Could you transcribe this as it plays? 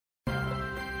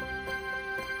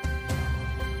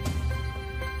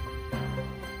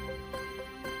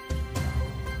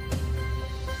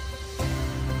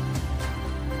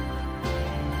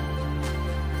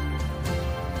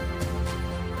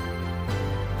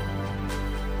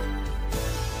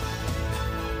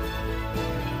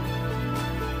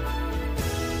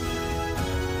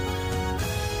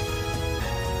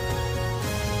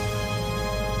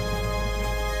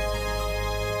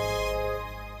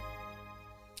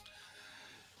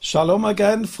Shalom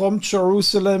again from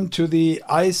Jerusalem to the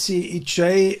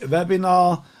ICEJ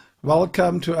webinar.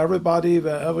 Welcome to everybody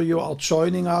wherever you are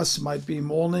joining us, might be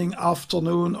morning,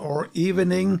 afternoon or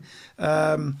evening.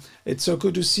 It's so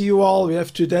good to see you all. We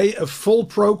have today a full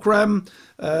program.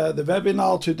 The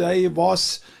webinar today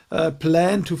was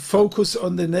planned to focus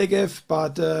on the Negev,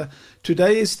 but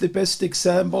today is the best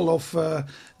example of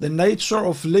the nature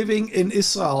of living in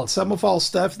Israel. Some of our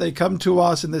staff, they come to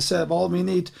us and they say, well, we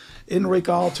need, in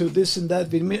regard to this and that,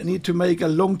 we need to make a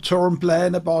long-term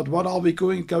plan about what are we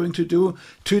going to do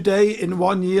today in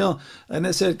 1 year. And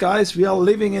I said, guys, we are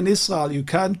living in Israel. You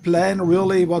can't plan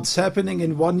really what's happening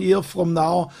in 1 year from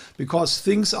now because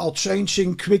things are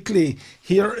changing quickly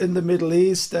here in the Middle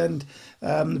East. And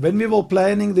when we were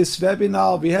planning this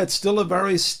webinar, we had still a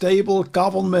very stable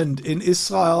government in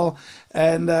Israel.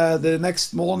 And the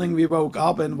next morning we woke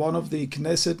up and one of the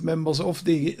Knesset members of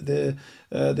the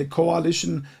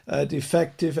coalition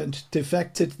defected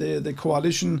the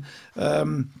coalition,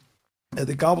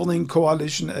 the governing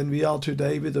coalition, and we are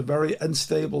today with a very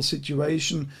unstable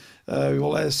situation. We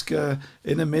will ask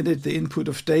in a minute the input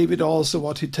of David also,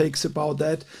 what he takes about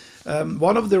that.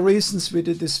 One of the reasons we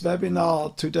did this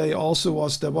webinar today also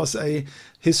was there was a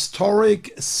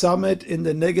historic summit in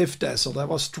the Negev desert. I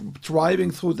was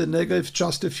driving through the Negev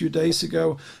just a few days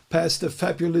ago past a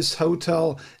fabulous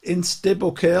hotel in Sde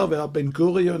Boker where Ben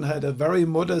Gurion had a very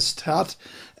modest hut.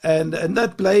 And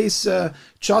that place,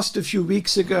 just a few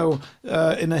weeks ago,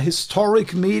 in a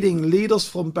historic meeting, leaders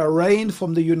from Bahrain,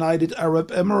 from the United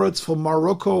Arab Emirates, from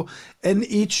Morocco and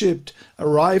Egypt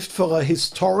arrived for a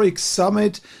historic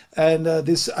summit. And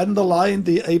this underlined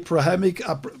the Abrahamic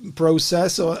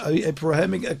process or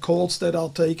Abrahamic accords that are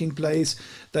taking place,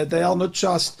 that they are not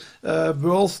just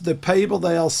worth the paper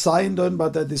they are signed on,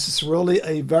 but that this is really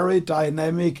a very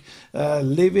dynamic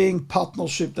living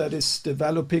partnership that is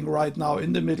developing right now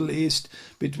in the Middle East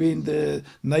between the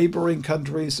neighboring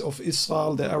countries of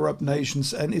Israel, the Arab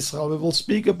nations and Israel. We will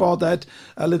speak about that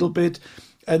a little bit.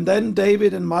 And then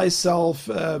David and myself,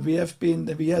 we had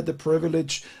the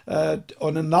privilege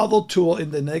on another tour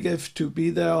in the Negev to be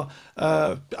there.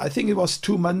 I think it was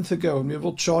 2 months ago, and we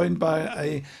were joined by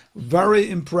a very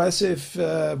impressive,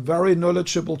 very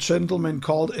knowledgeable gentleman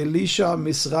called Elisha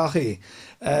Mizrahi.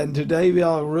 And today we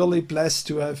are really blessed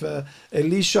to have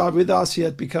Elisha with us. He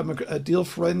had become a dear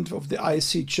friend of the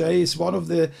ICEJ. He's one of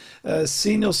the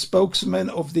senior spokesmen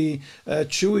of the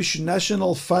Jewish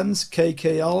National Funds,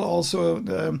 KKL, also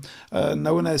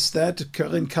known as that,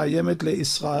 Keren Kayemet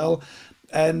LeIsrael.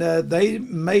 And they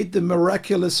made the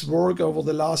miraculous work over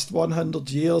the last 100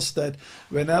 years that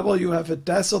whenever you have a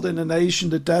desert in a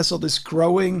nation, the desert is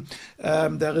growing.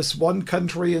 There is one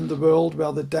country in the world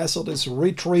where the desert is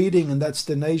retreating, and that's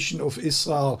the nation of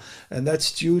Israel. And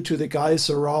that's due to the guys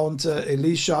around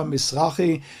Elisha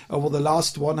Mizrahi. Over the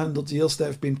last 100 years,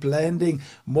 they've been planting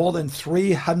more than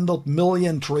 300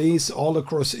 million trees all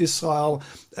across Israel.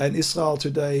 And Israel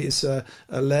today is a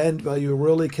land where you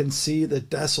really can see the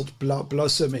desert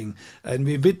blossoming. And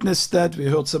we witnessed that. We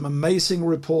heard some amazing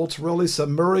reports, really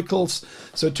some miracles.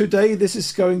 So today this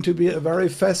is going to be a very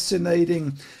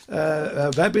fascinating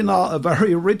webinar, a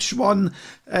very rich one.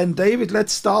 And David,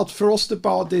 let's start first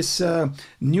about this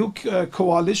new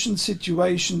coalition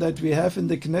situation that we have in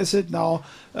the Knesset now.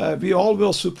 We all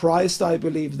were surprised, I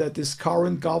believe, that this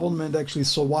current government actually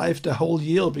survived a whole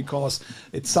year because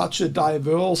it's such a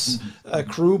diverse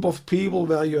group of people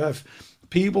where you have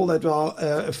people that are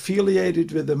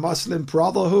affiliated with the Muslim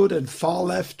Brotherhood and far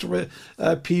left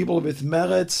people with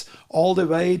merits, all the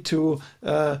way to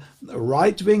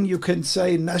right wing, you can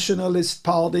say, nationalist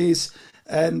parties.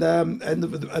 And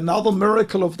another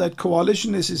miracle of that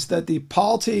coalition is that the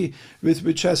party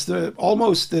which has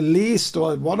almost the least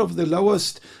or one of the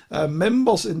lowest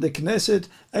members in the Knesset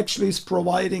actually is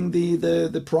providing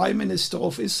the Prime Minister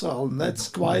of Israel. And that's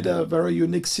quite a very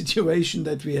unique situation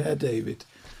that we had, David.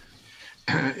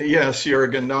 Yes,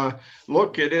 Jürgen.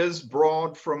 Look, it is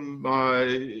broad from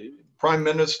Prime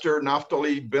Minister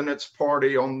Naftali Bennett's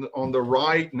party on the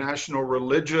right, national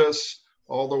religious,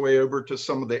 all the way over to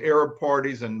some of the Arab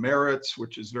parties and Meretz,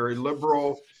 which is very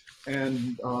liberal,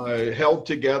 and held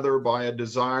together by a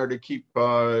desire to keep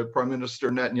Prime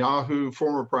Minister Netanyahu,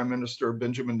 former Prime Minister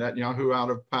Benjamin Netanyahu, out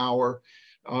of power.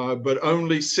 But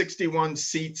only 61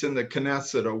 seats in the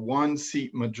Knesset, a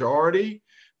one-seat majority.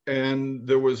 And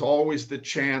there was always the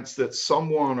chance that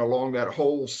someone along that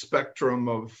whole spectrum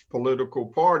of political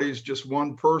parties, just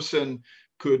one person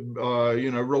could,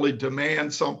 really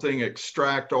demand something,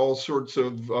 extract all sorts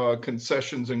of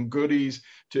concessions and goodies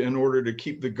in order to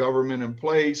keep the government in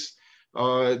place.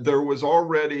 There was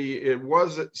already, it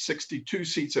was at 62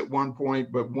 seats at one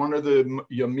point, but one of the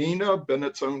Yamina,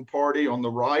 Bennett's own party on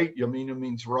the right, Yamina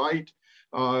means right,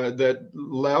 that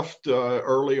left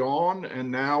early on, and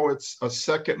now it's a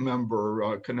second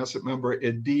member, Knesset member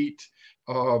Edith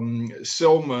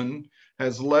Silman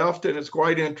has left, and it's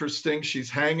quite interesting. She's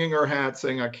hanging her hat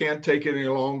saying, I can't take it any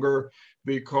longer,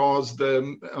 because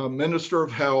the Minister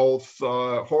of Health,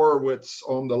 Horowitz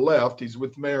on the left, he's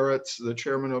with Meretz, the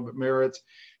chairman of Meretz,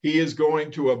 he is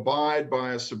going to abide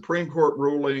by a Supreme Court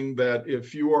ruling that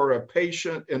if you are a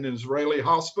patient in an Israeli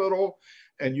hospital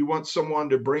and you want someone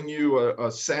to bring you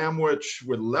a sandwich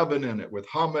with leaven in it, with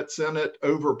chametz in it,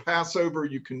 over Passover,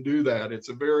 you can do that. It's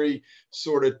a very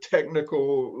sort of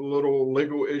technical little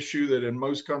legal issue that in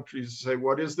most countries say,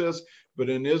 what is this? But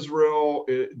in Israel,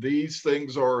 these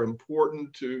things are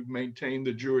important to maintain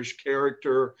the Jewish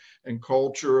character and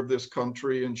culture of this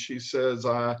country. And she says,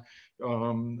 I'm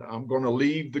going to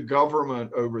leave the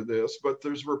government over this. But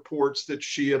there's reports that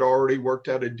she had already worked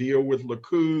out a deal with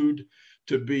Likud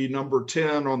to be number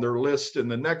 10 on their list in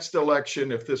the next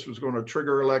election. If this was going to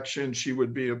trigger election, she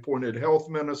would be appointed health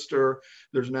minister.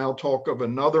 There's now talk of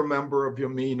another member of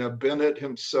Yamina. Bennett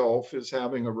himself is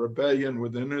having a rebellion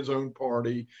within his own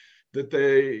party, that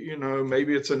they, you know,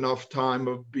 maybe it's enough time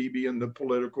of Bibi in the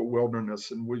political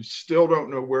wilderness, and we still don't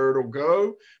know where it'll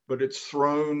go, but it's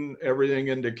thrown everything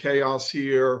into chaos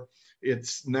here.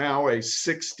 It's now a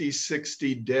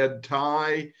 60-60 dead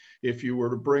tie. If you were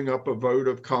to bring up a vote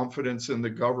of confidence in the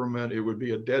government, it would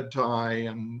be a dead tie.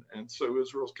 And so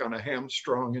Israel's kind of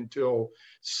hamstrung until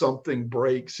something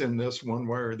breaks in this one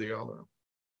way or the other.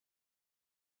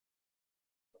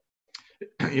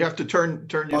 You have to turn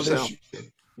your sound.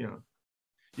 Yeah,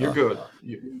 you're good.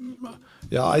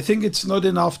 Yeah, I think it's not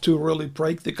enough to really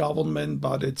break the government,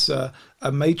 but it's a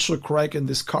major crack in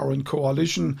this current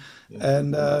coalition. Yeah.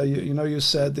 And, you know, you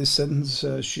said this sentence,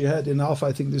 she had enough.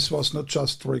 I think this was not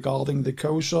just regarding the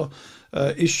kosher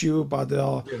issue, but there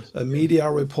are media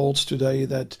reports today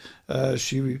that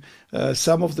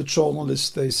some of the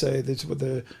journalists, they say that with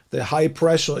the high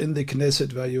pressure in the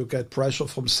Knesset, where you get pressure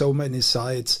from so many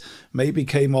sides, maybe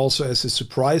came also as a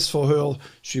surprise for her.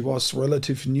 She was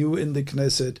relatively new in the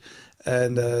Knesset.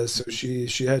 And so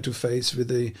she had to face with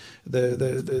the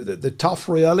tough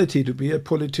reality to be a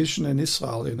politician in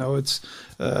Israel. You know, it's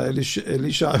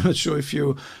Elisha, I'm not sure if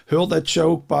you heard that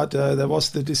joke, but there was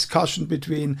the discussion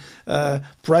between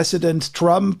President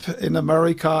Trump in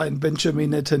America and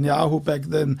Benjamin Netanyahu back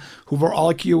then, who were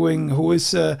arguing who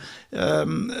is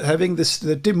having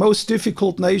the most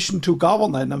difficult nation to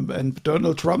govern. And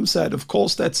Donald Trump said, of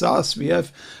course, that's us. We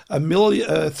have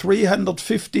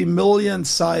 350 million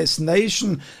size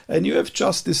nation, and you have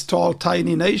just this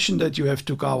tiny nation that you have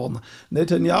to govern.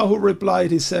 Netanyahu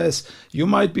replied, he says, you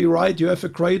might be right, you have a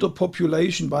greater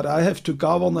population, but I have to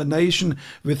govern a nation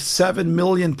with 7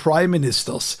 million prime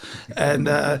ministers. And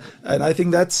I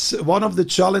think that's one of the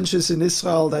challenges in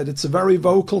Israel, that it's a very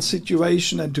vocal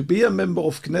situation, and to be a member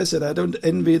of Knesset, I don't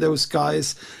envy those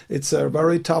guys. It's a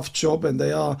very tough job, and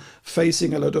they are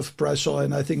facing a lot of pressure,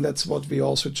 and I think that's what we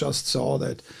also just saw,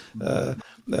 that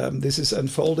this is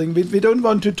unfolding. We don't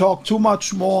want to talk too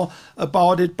much more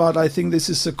about it, but I think this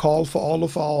is a call for all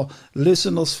of our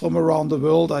listeners from around the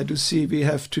world. I do see we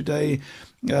have today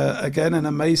again an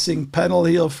amazing panel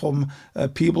here from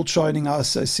people joining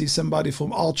us. I see somebody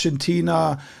from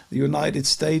Argentina, the United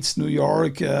States, New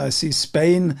York. I see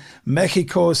Spain,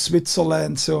 Mexico,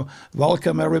 Switzerland. So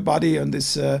welcome everybody on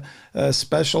this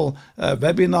special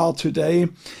webinar today.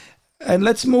 And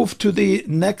let's move to the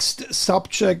next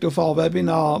subject of our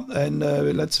webinar, and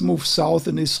let's move south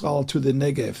in Israel to the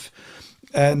Negev.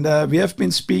 And we have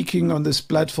been speaking on this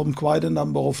platform quite a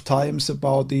number of times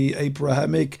about the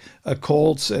Abrahamic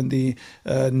Accords and the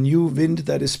new wind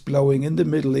that is blowing in the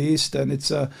Middle East. And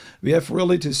it's we have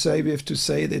to say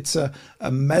that it's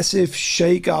a massive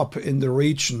shake-up in the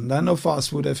region. None of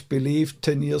us would have believed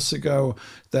 10 years ago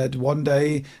that one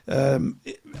day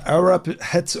Arab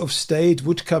heads of state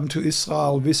would come to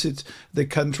Israel, visit the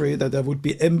country, that there would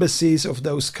be embassies of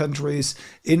those countries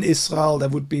in Israel, there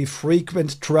would be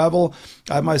frequent travel.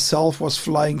 I myself was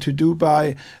flying to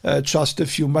Dubai just a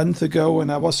few months ago, and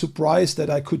I was surprised that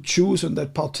I could choose on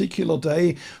that particular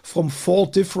day from 4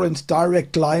 different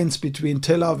direct lines between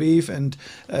Tel Aviv and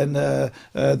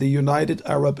the United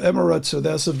Arab Emirates. So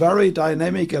there's a very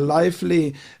dynamic, a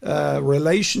lively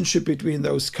relationship between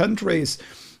those countries.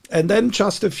 And then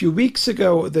just a few weeks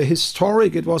ago,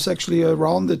 it was actually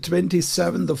around the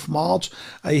 27th of March,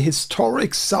 a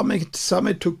historic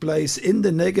summit took place in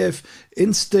the Negev, in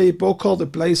Sde Boker, the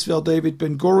place where David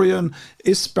Ben-Gurion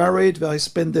is buried, where he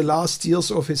spent the last years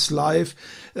of his life.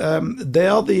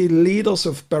 There, the leaders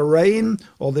of Bahrain,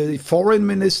 or the foreign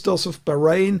ministers of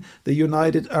Bahrain, the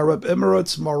United Arab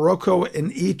Emirates, Morocco,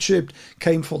 and Egypt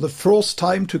came for the first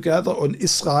time together on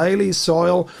Israeli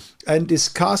soil and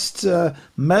discussed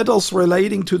matters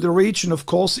relating to the region. Of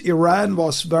course, Iran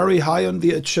was very high on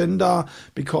the agenda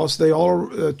because they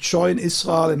all join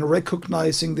Israel in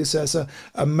recognizing this as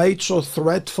a major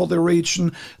threat for the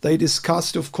region. They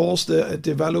discussed, of course, the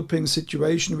developing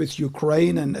situation with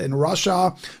Ukraine and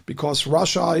Russia, because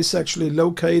Russia is actually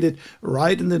located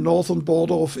right in the northern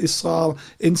border of Israel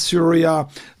in Syria.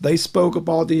 They spoke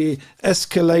about the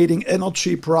escalating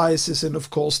energy prices, and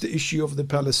of course the issue of the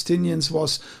Palestinians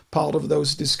was part of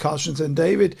those discussions. And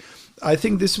David, I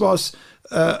think this was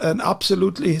an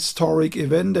absolutely historic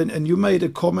event, and you made a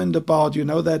comment about,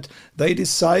 that they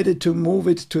decided to move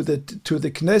it to the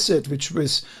Knesset, which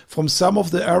was, from some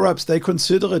of the Arabs, they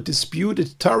consider a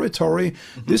disputed territory.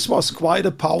 This was quite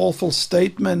a powerful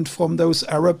statement from those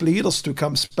Arab leaders to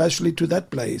come especially to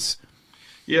that place.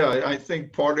 Yeah, I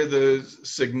think part of the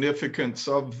significance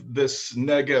of this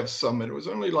Negev summit, it was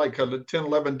only like 10,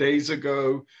 11 days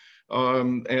ago.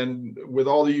 And with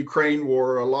all the Ukraine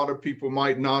war, a lot of people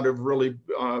might not have really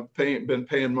been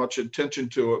paying much attention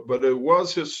to it, but it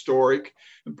was historic.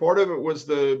 And part of it was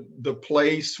the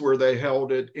place where they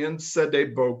held it in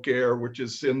Sde Boker, which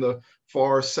is in the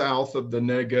far south of the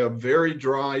Negev, very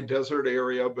dry desert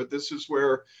area. But this is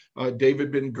where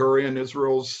David Ben-Gurion,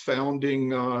 Israel's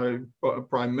founding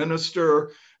prime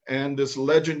minister, and this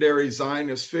legendary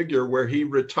Zionist figure, where he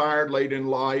retired late in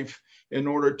life in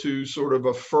order to sort of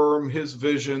affirm his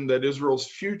vision that Israel's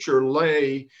future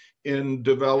lay in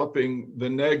developing the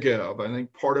Negev. I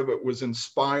think part of it was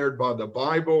inspired by the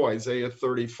Bible, Isaiah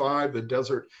 35, the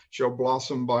desert shall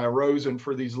blossom by a rose. And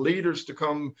for these leaders to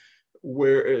come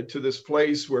to this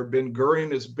place where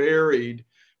Ben-Gurion is buried,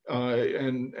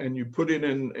 and you put it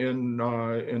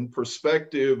in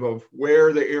perspective of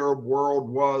where the Arab world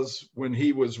was when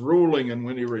he was ruling and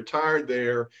when he retired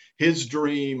there, his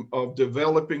dream of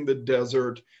developing the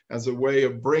desert as a way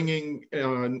of bringing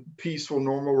peaceful,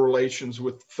 normal relations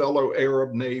with fellow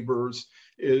Arab neighbors,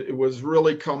 it was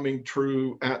really coming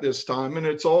true at this time. And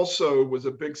it's also was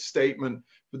a big statement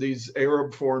for these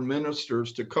Arab foreign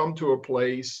ministers to come to a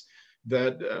place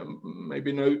that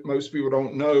maybe most people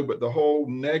don't know, but the whole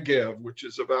Negev, which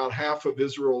is about half of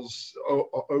Israel's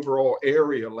overall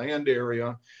area, land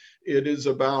area, it is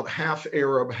about half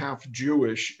Arab, half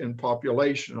Jewish in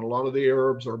population. A lot of the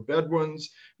Arabs are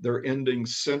Bedouins. They're ending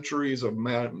centuries of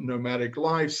nomadic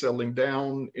life, settling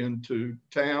down into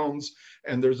towns.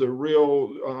 And there's a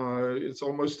real, it's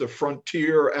almost a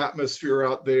frontier atmosphere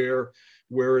out there,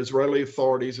 where Israeli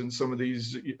authorities and some of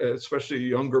these, especially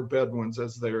younger Bedouins,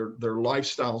 as their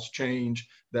lifestyles change,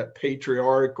 that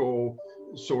patriarchal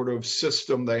sort of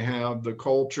system they have, the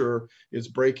culture is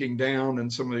breaking down,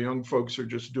 and some of the young folks are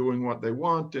just doing what they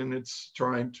want, and it's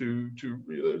trying to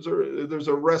there's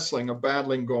a wrestling, a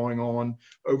battling going on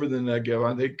over the Negev.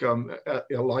 I think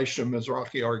Elisha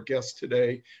Mizrahi, our guest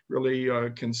today, really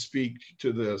can speak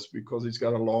to this because he's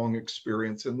got a long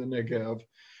experience in the Negev.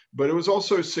 But it was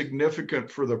also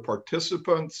significant for the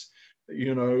participants.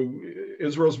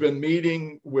 Israel's been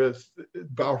meeting with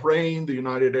Bahrain, the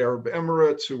United Arab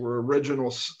Emirates, who were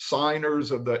original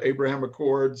signers of the Abraham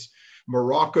Accords.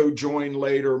 Morocco joined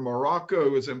later.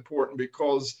 Morocco is important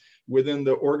because within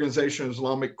the Organization of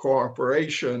Islamic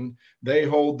Cooperation, they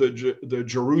hold the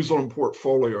Jerusalem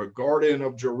portfolio, Guardian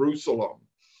of Jerusalem.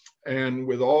 And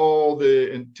with all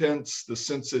the intents, the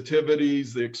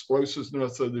sensitivities, the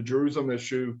explosiveness of the Jerusalem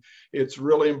issue, it's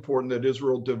really important that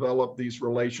Israel develop these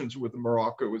relations with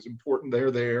Morocco. It was important they're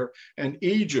there. And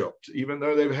Egypt, even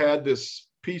though they've had this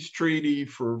peace treaty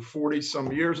for 40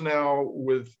 some years now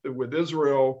with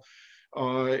Israel,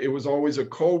 it was always a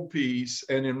cold peace.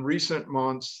 And in recent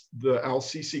months, the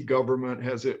al-Sisi government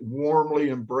has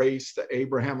warmly embraced the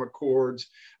Abraham Accords.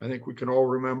 I think we can all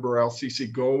remember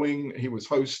al-Sisi going. He was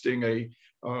hosting a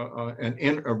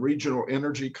regional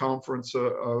energy conference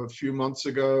a few months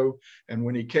ago. And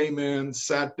when he came in,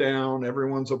 sat down,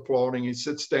 everyone's applauding. He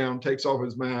sits down, takes off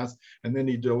his mask, and then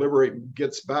he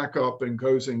gets back up and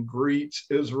goes and greets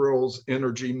Israel's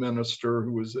energy minister,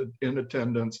 who was in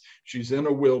attendance. She's in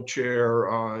a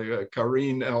wheelchair,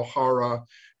 Karine El-Hara.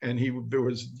 and he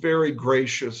was very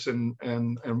gracious and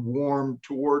warm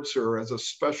towards her as a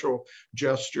special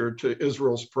gesture to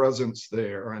Israel's presence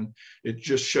there. And it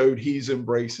just showed he's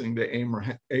embracing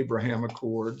the Abraham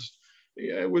Accords.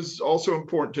 It was also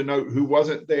important to note who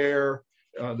wasn't there.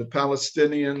 The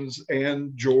Palestinians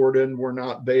and Jordan were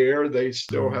not there. They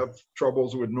still have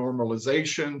troubles with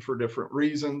normalization for different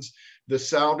reasons. The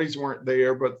Saudis weren't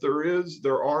there, but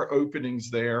there are openings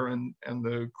there, and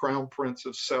the Crown Prince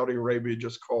of Saudi Arabia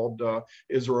just called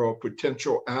Israel a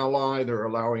potential ally. They're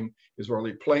allowing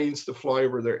Israeli planes to fly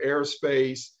over their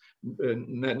airspace.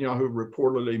 Netanyahu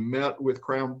reportedly met with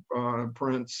Crown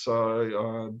Prince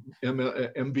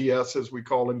MBS, as we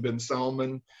call him, bin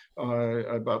Salman,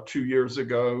 about 2 years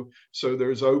ago. So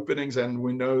there's openings, and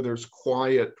we know there's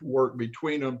quiet work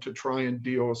between them to try and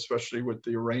deal, especially with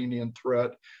the Iranian threat.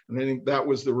 And I think that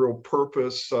was the real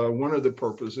purpose. One of the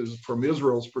purposes from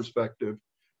Israel's perspective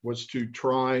was to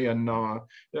try and, not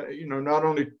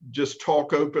only just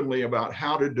talk openly about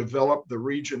how to develop the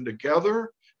region together,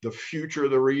 the future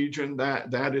of the region,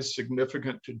 that is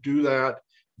significant to do that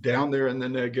down there in the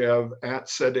Negev at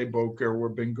Sede Boker, where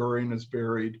Ben Gurion is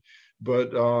buried,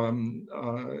 but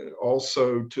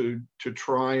also to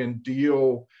try and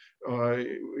deal,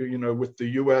 with the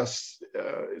U.S.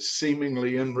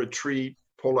 Seemingly in retreat,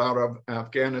 pull out of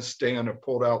Afghanistan, have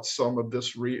pulled out some of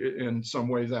this, in some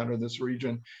ways out of this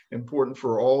region. Important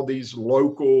for all these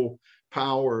local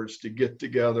powers to get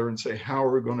together and say, how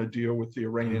are we going to deal with the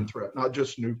Iranian threat? Not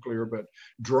just nuclear, but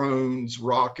drones,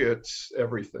 rockets,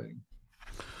 everything.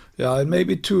 Yeah, and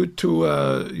maybe two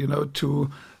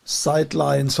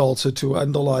sidelines also to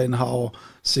underline how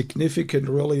significant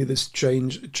really this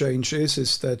change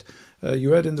is that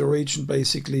you had in the region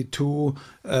basically two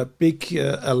big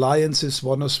alliances.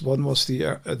 One was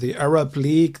the Arab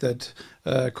League that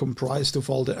comprised of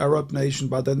all the Arab nations,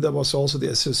 but then there was also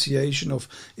the Association of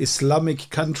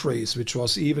Islamic Countries, which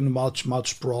was even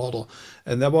much broader.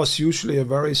 And there was usually a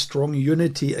very strong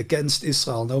unity against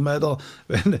Israel, no matter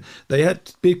when they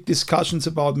had big discussions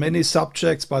about many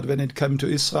subjects, but when it came to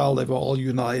Israel, they were all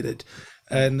united.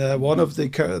 And one of the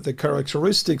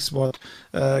characteristics what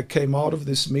came out of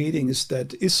this meeting is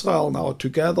that Israel now,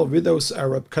 together with those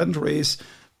Arab countries,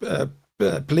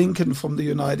 Blinken from the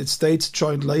United States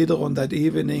joined later on that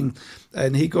evening,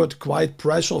 and he got quite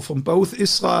pressure from both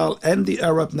Israel and the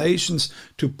Arab nations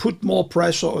to put more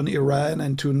pressure on Iran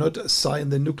and to not sign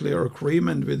the nuclear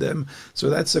agreement with them. So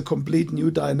that's a complete new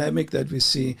dynamic that we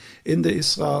see in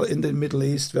the Middle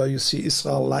East, where you see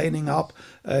Israel lining up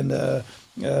and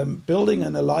building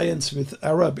an alliance with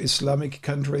Arab Islamic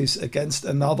countries against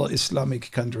another Islamic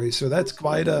country. So that's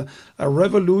quite a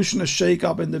revolution, a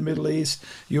shake-up in the Middle East.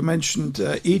 You mentioned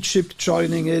Egypt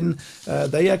joining in.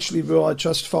 They actually were, I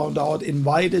just found out,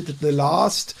 invited the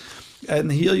last.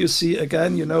 And here you see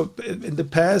again, in the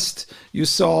past, you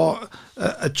saw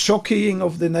a jockeying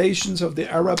of the nations, of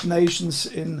the Arab nations.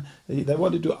 They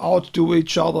wanted to outdo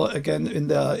each other again in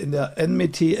their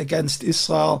enmity against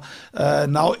Israel.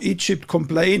 Now Egypt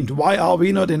complained, why are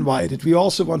we not invited? We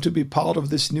also want to be part of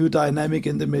this new dynamic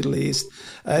in the Middle East.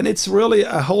 And it's really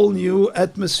a whole new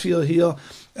atmosphere here.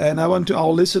 And I want our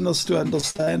listeners to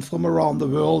understand from around the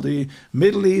world, the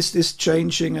Middle East is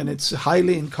changing, and it's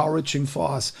highly encouraging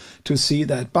for us to see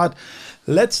that. But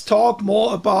let's talk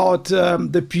more about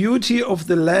the beauty of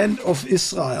the land of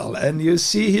Israel. And you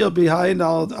see here behind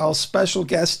our special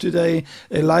guest today,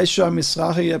 Elisha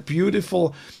Mizrahi, a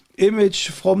beautiful image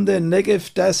from the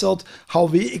Negev desert, how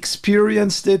we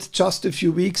experienced it just a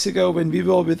few weeks ago when we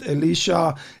were with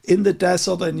Elisha in the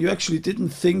desert, and you actually didn't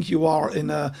think you are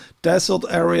in a desert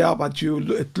area, but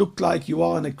it looked like you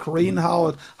are in a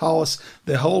greenhouse.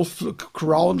 The whole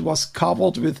ground was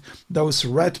covered with those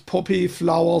red poppy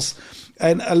flowers.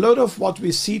 And a lot of what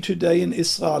we see today in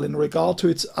Israel in regard to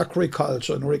its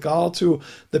agriculture, in regard to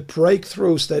the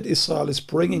breakthroughs that Israel is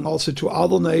bringing also to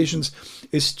other nations,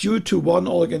 is due to one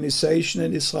organization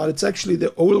in Israel. It's actually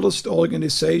the oldest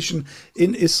organization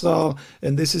in Israel,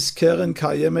 and this is Keren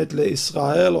Kayemet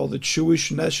LeIsrael, or the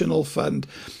Jewish National Fund.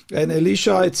 And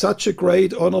Elisha, it's such a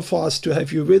great honor for us to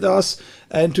have you with us,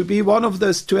 and to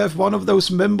have one of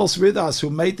those members with us who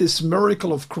made this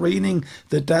miracle of greening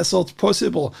the desert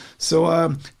possible.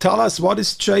 So tell us, what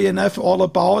is JNF all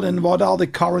about, and what are the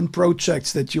current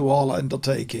projects that you all are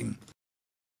undertaking?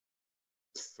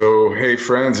 So, hey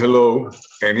friends, hello.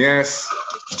 And yes,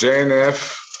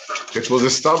 JNF, it was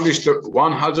established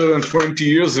 120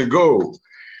 years ago.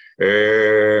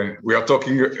 We are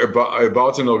talking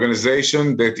about an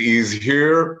organization that is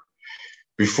here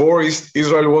before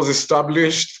Israel was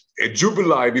established, a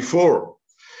jubilee before.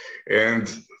 And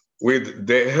with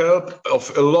the help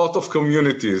of a lot of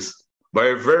communities, by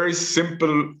a very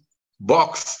simple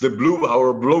box,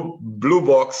 our blue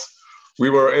box, we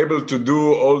were able to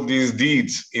do all these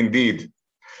deeds indeed.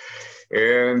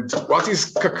 And what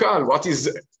is Kakal? What is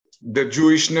the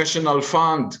Jewish National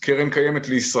Fund, Keren Kayemet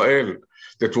L'Israel,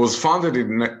 that was founded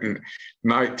in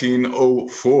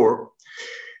 1904?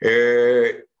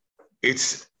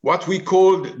 It's what we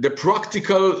called the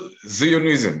practical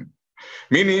Zionism,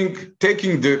 meaning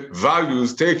taking the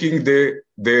values, taking the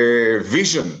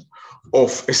vision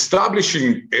of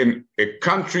establishing a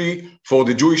country for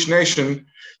the Jewish nation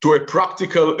to a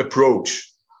practical approach.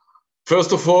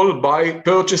 First of all, by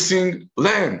purchasing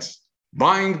land,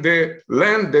 buying the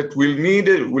land that will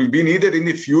be needed in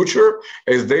the future,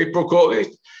 as they call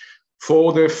it,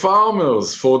 for the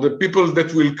farmers, for the people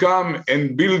that will come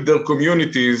and build their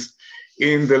communities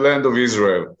in the land of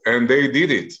Israel. And they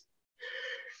did it.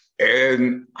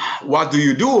 And what do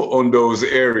you do on those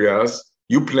areas?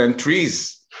 You plant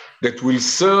trees that will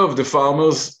serve the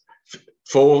farmers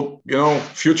for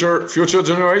future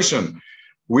generation.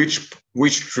 Which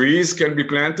trees can be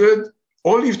planted?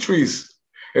 Olive trees.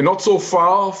 And not so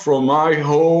far from my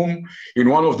home, in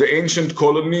one of the ancient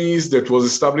colonies that was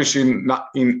established in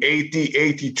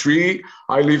 1883,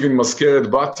 I live in Maskeret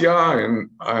Batya,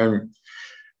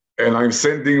 and I'm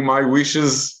sending my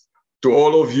wishes to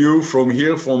all of you from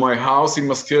here, from my house in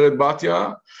Maskeret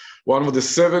Batya, one of the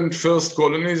 7 first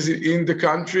colonies in the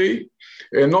country,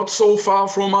 and not so far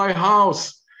from my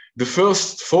house. The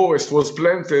first forest was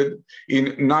planted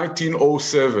in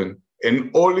 1907, and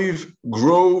olive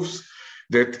groves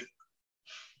that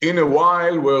in a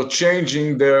while were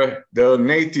changing their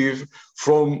native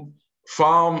from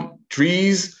farm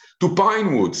trees to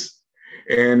pine woods.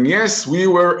 And yes, we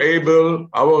were able,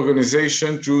 our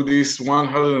organization, through these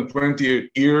 120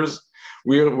 years,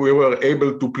 we were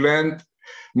able to plant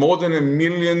more than 1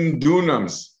 million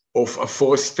dunams of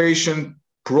afforestation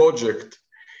project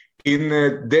in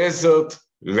a desert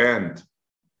land.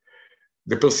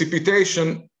 The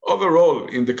precipitation overall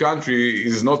in the country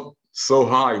is not so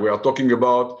high. We are talking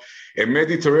about a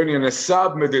Mediterranean, a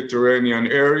sub-Mediterranean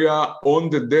area on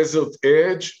the desert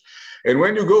edge. And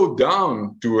when you go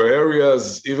down to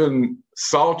areas even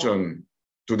southern,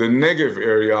 to the Negev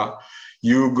area,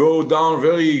 you go down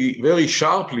very, very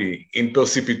sharply in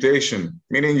precipitation,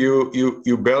 meaning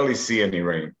you barely see any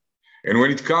rain. And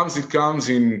when it comes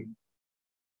in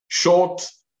short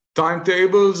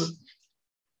timetables.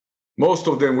 Most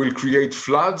of them will create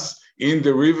floods in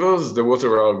the rivers. The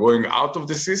water are going out of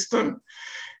the system.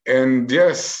 And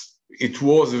yes, it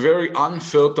was a very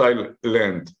unfertile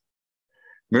land.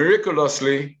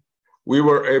 Miraculously, we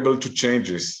were able to change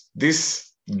this.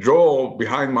 This drawer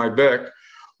behind my back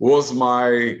was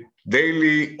my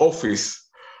daily office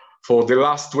for the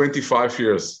last 25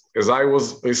 years, as I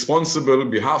was responsible on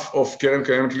behalf of Keren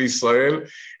Kayemet L'Israel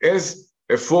as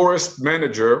a forest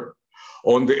manager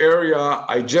on the area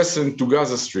adjacent to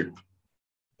Gaza Strip.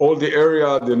 All the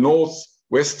area, the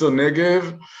northwestern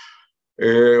Negev,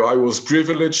 I was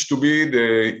privileged to be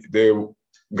the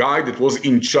guy that was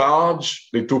in charge.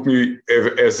 They took me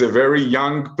as a very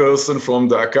young person from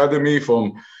the academy,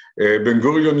 from Ben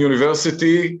Gurion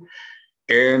University,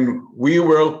 and we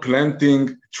were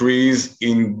planting trees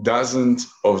in dozens,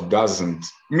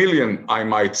 million, I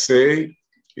might say,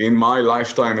 in my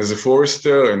lifetime as a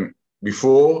forester and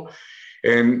before,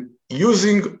 and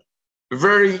using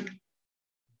very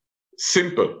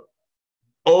simple,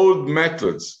 old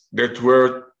methods that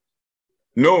were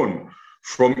known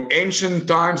from ancient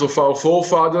times of our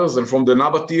forefathers and from the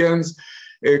Nabateans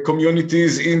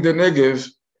communities in the Negev.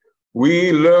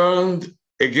 We learned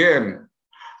again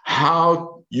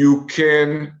how you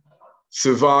can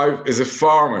survive as a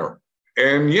farmer.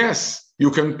 And yes,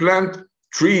 you can plant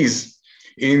trees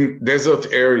in desert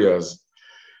areas.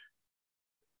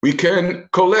 We can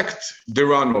collect the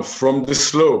runoff from the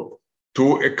slope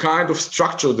to a kind of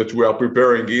structure that we are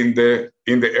preparing in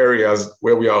the areas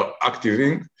where we are active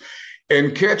in,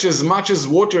 and catch as much as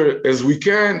water as we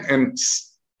can and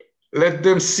let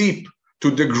them seep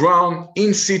to the ground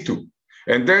in situ.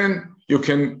 And then you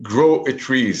can grow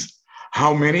trees.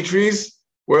 How many trees?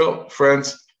 Well,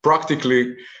 friends,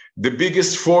 practically the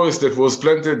biggest forest that was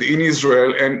planted in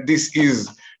Israel, and this is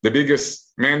the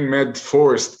biggest man-made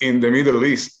forest in the Middle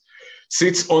East,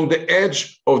 sits on the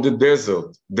edge of the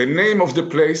desert. The name of the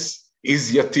place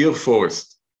is Yatir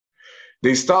Forest.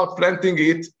 They start planting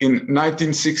it in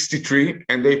 1963,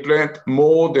 and they plant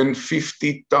more than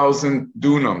 50,000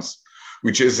 dunams,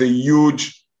 which is a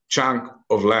huge chunk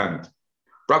of land.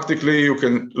 Practically, you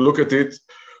can look at it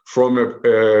from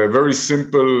a very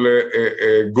simple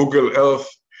Google Earth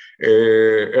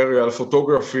aerial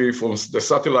photography from the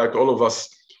satellite. All of us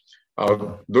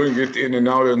are doing it in and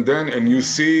now and then, and you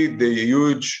see the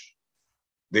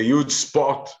huge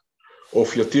spot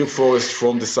of Yatir forest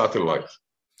from the satellite.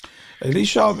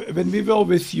 Elisha, when we were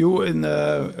with you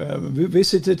we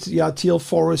visited Yatir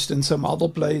forest and some other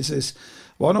places.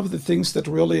 One of the things that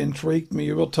really intrigued me,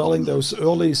 you were telling those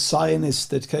early Zionists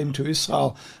that came to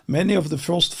Israel, many of the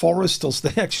first foresters,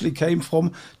 they actually came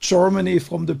from Germany,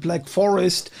 from the Black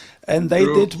Forest, and they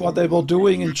did what they were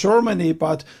doing in Germany.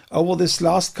 But over this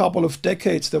last couple of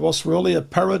decades, there was really a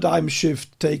paradigm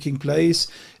shift taking place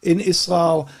in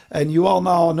Israel, and you are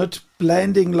now not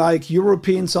blending like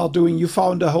Europeans are doing. You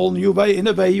found a whole new way. In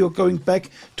a way, you're going back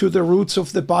to the roots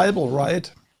of the Bible,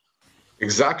 right?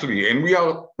 Exactly, and we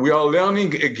are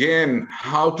learning again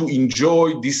how to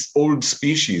enjoy this old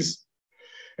species.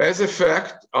 As a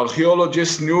fact,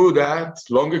 archaeologists knew that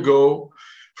long ago,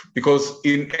 because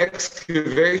in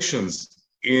excavations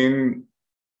in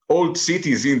old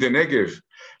cities in the Negev,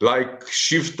 like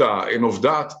Shifta and of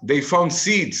that, they found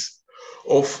seeds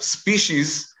of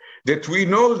species that we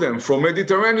know them from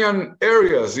Mediterranean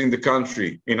areas in the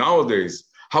country in our days.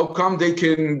 How come they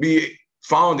can be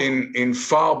found in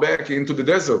far back into the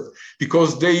desert?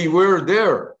 Because they were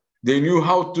there. They knew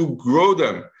how to grow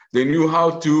them. They knew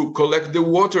how to collect the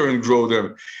water and grow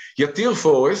them. Yatir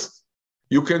forest,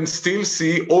 you can still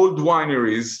see old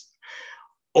wineries,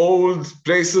 old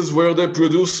places where they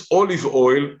produce olive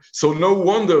oil. So no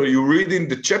wonder you read in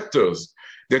the chapters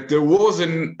that there was a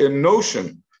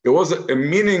notion, there was a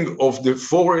meaning of the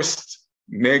forest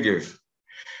Negev.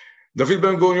 David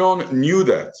Ben-Gurion knew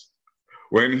that.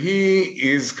 When he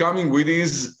is coming with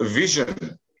his vision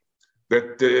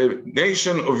that the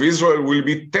nation of Israel will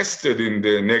be tested in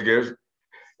the Negev,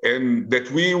 and that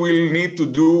we will need to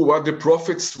do what the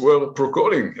prophets were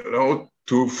proclaiming,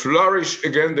 to flourish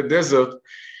again the desert,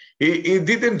 he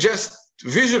didn't just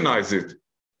visionize it.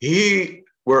 He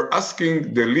were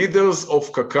asking the leaders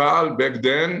of Kakal back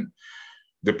then,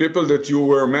 the people that you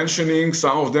were mentioning,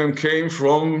 some of them came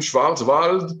from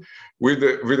Schwarzwald, with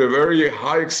a very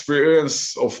high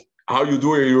experience of how you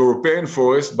do a European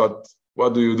forest, but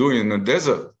what do you do in a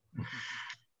desert?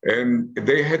 And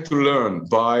they had to learn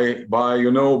by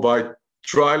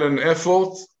trial and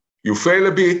effort. You fail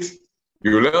a bit,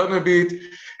 you learn a bit.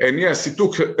 And yes, it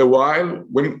took a while.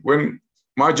 When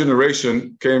my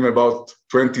generation came about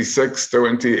 26,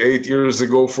 28 years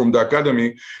ago from the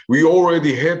academy, we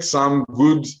already had some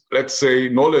good, let's say,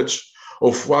 knowledge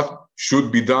of what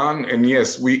should be done. And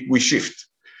yes, we shift.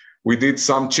 We did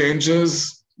some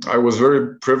changes. I was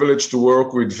very privileged to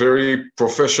work with very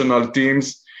professional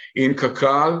teams in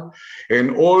Kakal,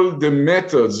 and all the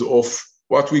methods of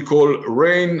what we call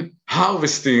rain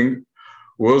harvesting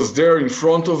was there in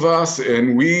front of us,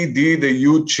 and we did a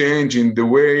huge change in the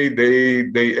way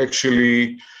they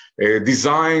actually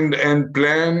designed and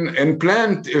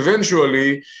planned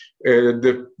eventually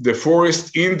the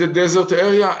forest in the desert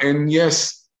area, and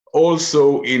yes,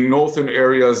 also in northern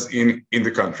areas in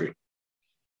the country.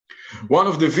 One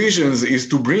of the visions is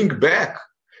to bring back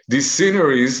these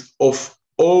sceneries of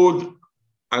old,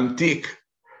 antique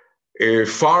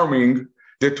farming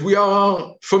that we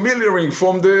are familiar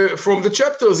from the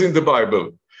chapters in the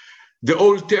Bible. The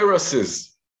old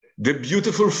terraces, the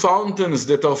beautiful fountains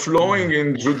that are flowing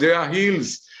in Judea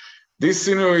hills. These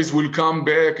sceneries will come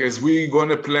back as we're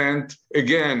gonna plant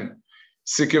again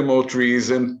sycamore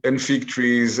trees and fig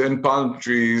trees and palm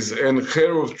trees and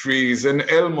cherub trees and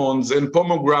almonds and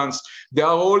pomegranates. They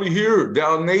are all here, they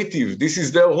are native, this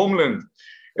is their homeland.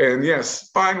 And yes,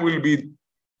 pine will be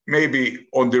maybe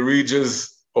on the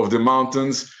ridges of the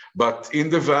mountains, but in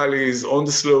the valleys, on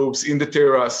the slopes, in the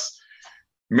terrace,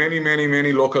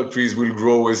 many local trees will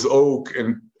grow as oak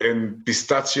and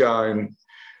pistachia, and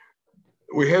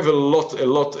we have a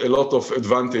lot of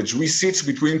advantage. We sit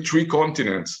between three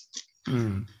continents,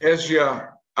 Asia,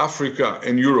 Africa,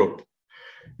 and Europe.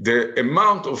 The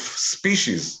amount of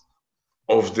species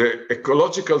of the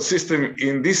ecological system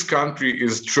in this country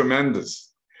is tremendous.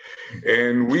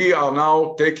 And we are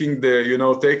now taking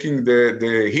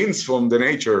the hints from the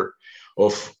nature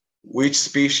of which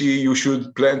species you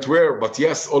should plant where. But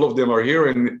yes, all of them are here,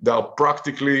 and they are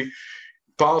practically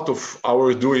part of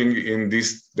our doing in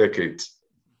this decade.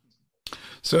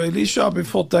 So Elisha,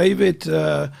 before David,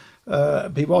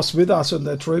 he was with us on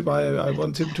that trip. I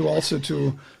want him to also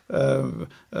to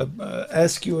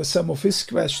ask you some of his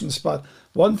questions. But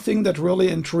one thing that really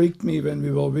intrigued me when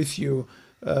we were with you,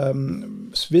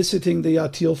 visiting the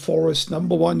Yatir forest,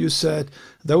 number one, you said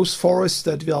those forests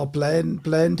that we are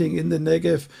planting in the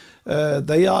Negev,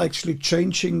 they are actually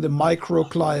changing the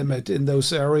microclimate in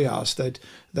those areas.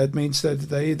 That means that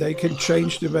they can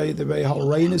change the way how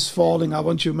rain is falling. I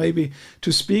want you maybe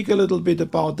to speak a little bit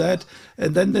about that.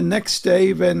 And then the next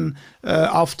day, when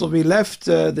after we left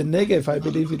the Negev, I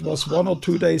believe it was 1 or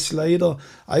 2 days later,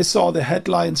 I saw the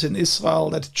headlines in Israel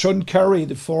that John Kerry,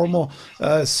 the former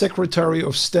Secretary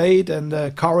of State and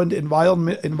current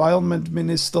environment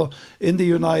minister in the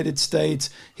United States,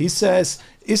 he says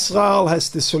Israel has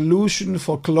the solution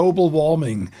for global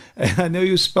warming. And I know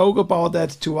you spoke about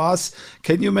that to us.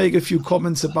 Can you make a few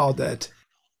comments about that?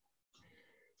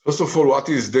 First of all, what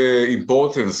is the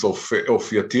importance of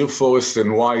Yatir Forest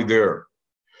and why there?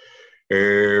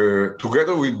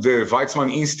 Together with the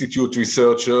Weizmann Institute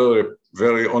researcher, a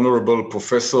very honorable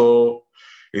professor,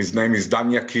 his name is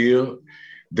Dan Yakir,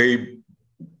 they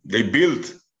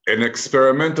built an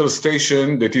experimental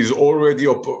station that is already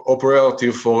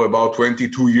operative for about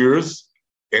 22 years.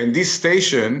 And this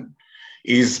station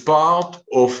is part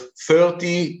of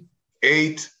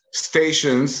 38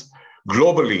 stations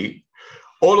globally.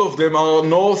 All of them are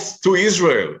north to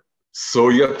Israel.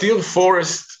 So Yatir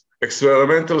Forest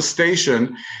Experimental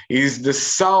Station is the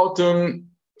southern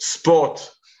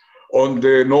spot on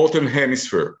the northern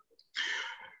hemisphere.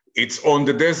 It's on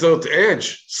the desert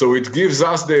edge, so it gives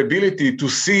us the ability to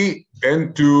see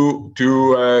and to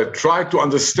try to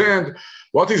understand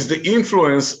what is the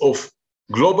influence of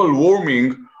global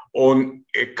warming on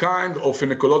a kind of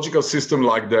an ecological system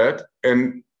like that.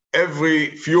 And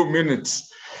every few minutes,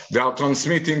 they are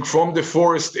transmitting from the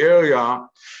forest area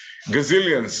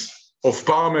gazillions of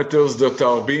parameters that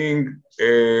are being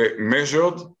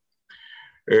measured.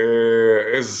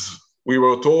 As we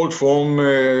were told from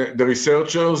the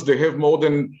researchers, they have more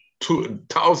than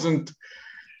 2,000,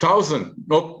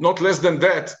 not less than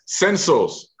that,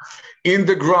 sensors in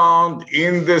the ground,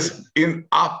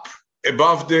 up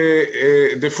above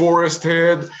the forest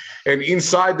head and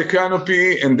inside the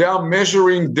canopy, and they are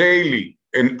measuring daily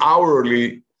and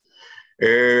hourly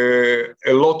a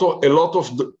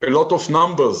lot of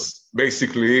numbers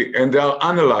basically, and they are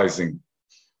analyzing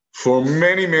for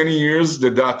many years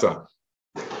the data.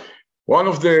 One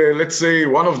of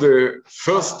the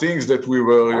first things that we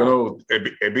were,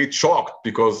 a bit shocked,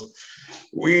 because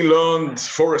we learned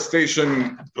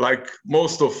forestation, like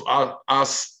most of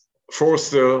us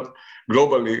forester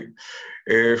globally,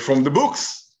 from the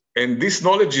books. And this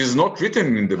knowledge is not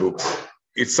written in the books.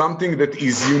 It's something that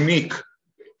is unique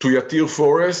to Yatir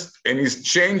Forest and is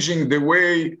changing the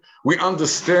way we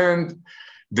understand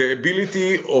the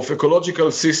ability of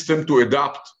ecological system to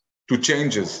adapt to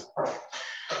changes.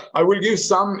 I will give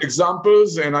some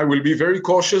examples, and I will be very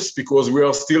cautious because we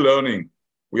are still learning.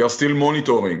 We are still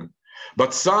monitoring.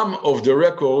 But some of the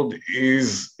record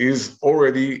is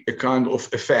already a kind of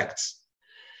effect.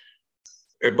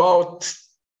 About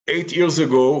 8 years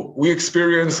ago, we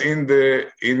experienced in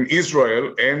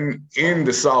Israel and in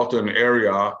the southern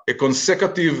area a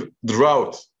consecutive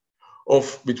drought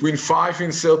of between 5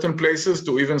 in certain places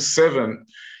to even 7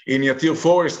 in Yatir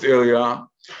Forest area,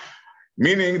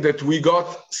 meaning that we got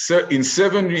in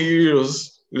 7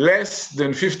 years less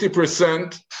than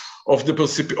 50% of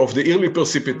the yearly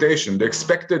precipitation, the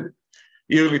expected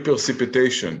yearly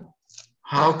precipitation.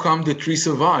 How come the trees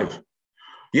survive?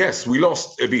 Yes, we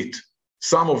lost a bit.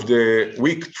 Some of the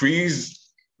weak trees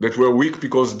that were weak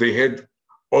because they had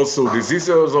also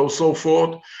diseases or so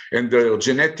forth, and their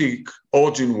genetic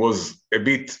origin was a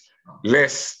bit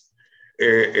less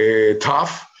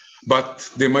tough, but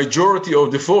the majority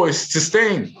of the forest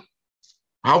sustained.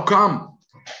 How come?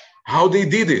 How they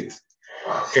did it?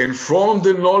 And from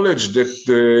the knowledge that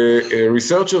the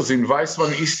researchers in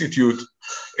Weizmann Institute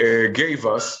gave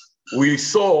us, we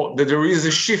saw that there is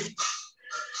a shift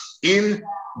in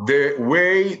the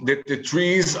way that the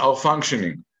trees are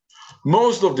functioning.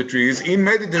 Most of the trees in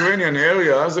Mediterranean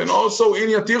areas and also in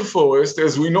Yatir Forest,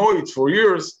 as we know it for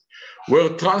years, were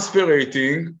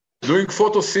transpirating, doing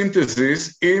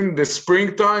photosynthesis in the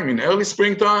springtime, in early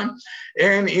springtime,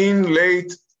 and in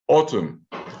late autumn.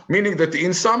 Meaning that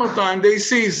in summertime, they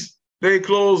cease. They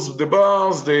close the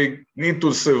bars, they need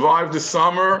to survive the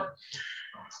summer,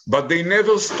 but they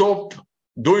never stop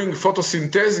doing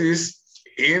photosynthesis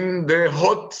in the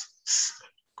hot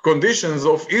conditions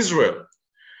of Israel.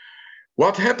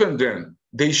 What happened then?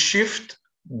 They shift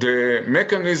the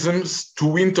mechanisms to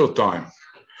wintertime,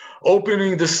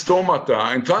 opening the stomata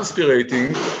and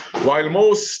transpirating, while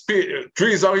most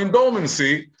trees are in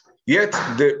dormancy, yet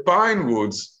the pine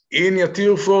woods in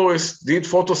Yatir Forest did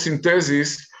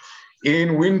photosynthesis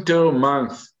in winter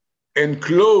month and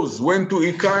went to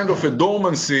a kind of a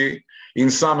dormancy in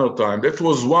summertime. That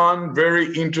was one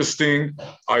very interesting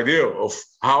idea of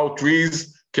how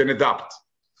trees can adapt.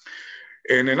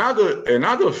 And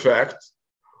another fact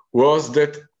was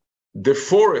that the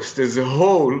forest as a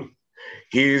whole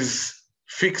is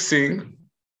fixing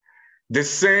the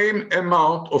same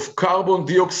amount of carbon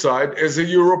dioxide as a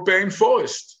European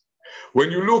forest.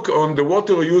 When you look on the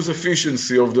water use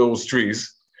efficiency of those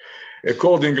trees,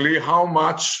 accordingly, how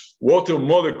much water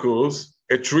molecules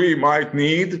a tree might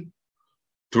need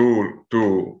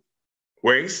to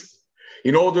waste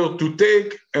in order to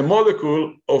take a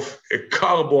molecule of a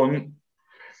carbon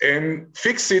and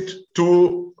fix it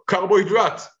to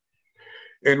carbohydrate.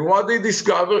 And what they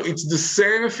discover, it's the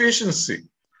same efficiency.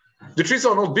 The trees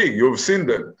are not big, you've seen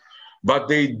them, but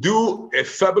they do a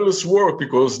fabulous work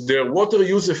because their water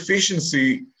use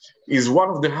efficiency is one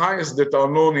of the highest that are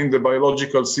known in the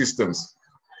biological systems.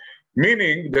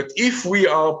 Meaning that if we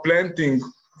are planting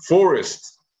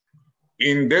forests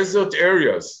in desert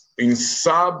areas, in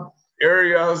sub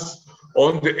areas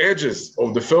on the edges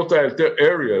of the fertile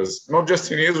areas, not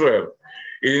just in Israel,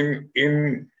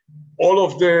 in all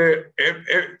of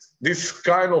this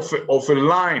kind of a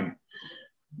line,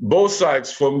 both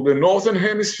sides from the northern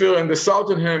hemisphere and the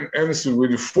southern hemisphere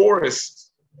with the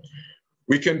forests,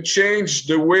 we can change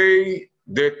the way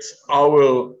that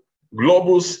our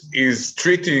globus is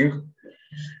treating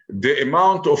the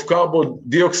amount of carbon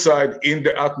dioxide in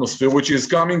the atmosphere, which is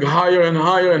coming higher and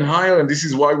higher and higher, and this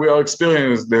is why we are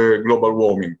experiencing the global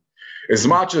warming. As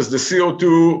much as the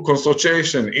CO2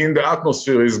 concentration in the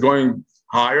atmosphere is going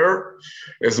higher,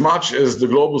 as much as the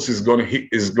globus is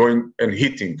going and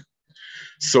heating.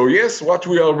 So yes, what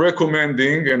we are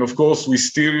recommending, and of course we're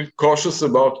still cautious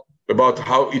about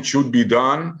how it should be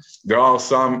done. There are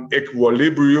some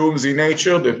equilibriums in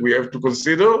nature that we have to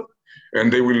consider,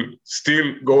 and they will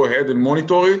still go ahead and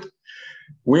monitor it.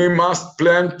 We must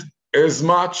plant as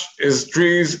much as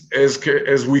trees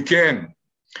as we can.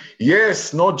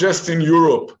 Yes, not just in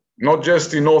Europe, not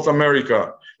just in North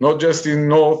America, not just in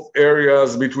north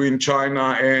areas between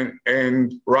China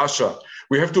and Russia.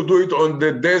 We have to do it on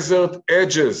the desert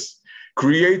edges,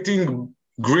 creating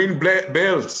green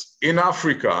belts in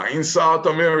Africa, in South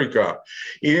America,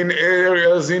 in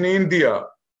areas in India,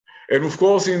 and of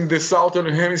course in the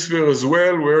southern hemisphere as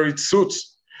well, where it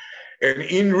suits, and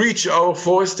enrich our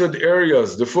forested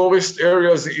areas. The forest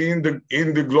areas in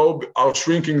the globe are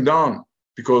shrinking down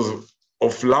because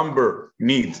of lumber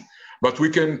need, but we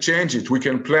can change it. We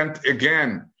can plant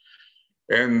again,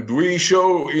 and we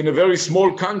show in a very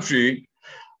small country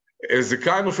as a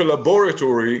kind of a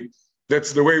laboratory.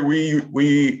 That's the way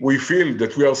we feel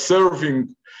that we are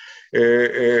serving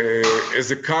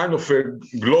as a kind of a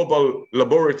global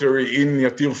laboratory in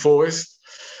Yatir Forest.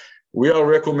 We are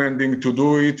recommending to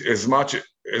do it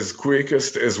as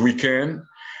quickest as we can.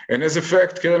 And as a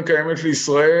fact, Keren Kayemet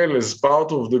Israel, as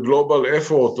part of the global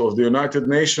effort of the United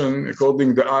Nations,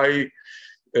 according to the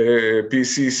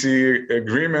IPCC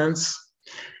agreements,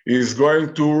 is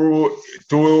going to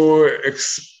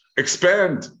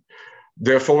expand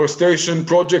the forestation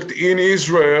project in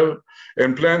Israel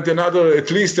and plant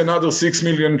at least another 6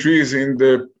 million trees in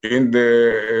the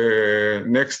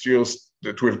next years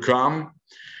that will come.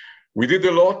 We did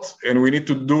a lot, and we need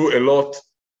to do a lot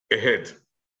ahead.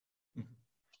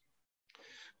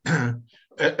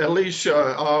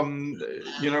 Elisha,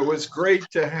 it was great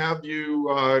to have you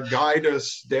guide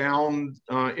us down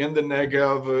in the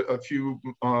Negev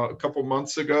a couple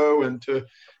months ago, and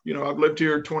I've lived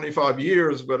here 25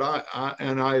 years, but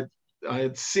I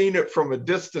had seen it from a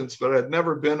distance, but I'd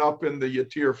never been up in the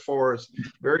Yatir forest.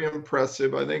 Very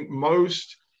impressive. I think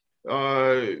most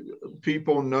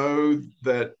people know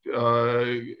that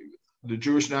the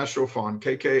Jewish National Fund,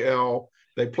 KKL,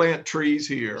 they plant trees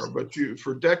here, but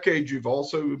for decades, you've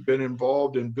also been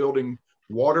involved in building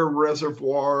water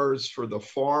reservoirs for the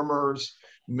farmers,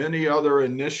 many other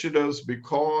initiatives,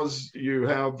 because you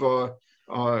have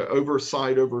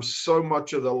oversight over so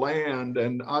much of the land.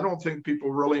 And I don't think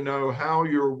people really know how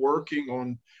you're working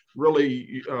on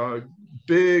really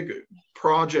big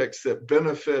projects that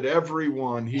benefit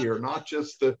everyone here, not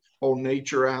just the whole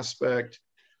nature aspect.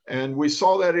 And we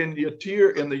saw that in the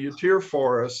Yatir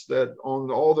forest, that on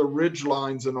all the ridge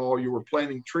lines and all, you were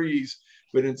planting trees,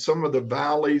 but in some of the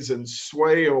valleys and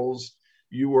swales,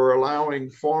 you were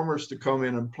allowing farmers to come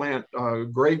in and plant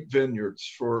grape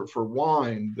vineyards for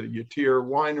wine, the Yatir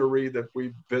winery that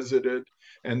we visited.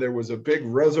 And there was a big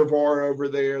reservoir over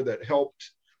there that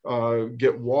helped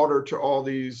get water to all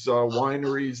these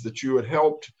wineries, that you had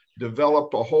helped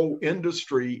develop a whole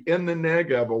industry in the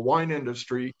Negev, a wine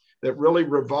industry, that really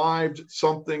revived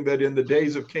something that in the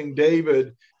days of King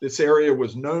David, this area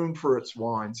was known for its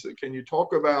wine. So can you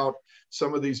talk about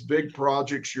some of these big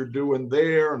projects you're doing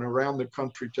there and around the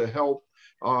country to help,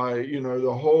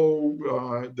 the whole,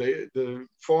 the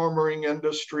farming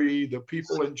industry, the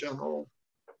people in general?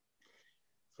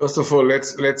 First of all,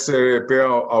 let's pay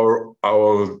our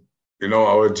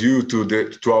due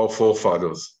to our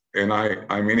forefathers, and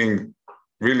I meaning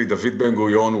really David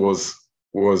Ben-Gurion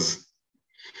was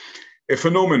a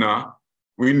phenomena.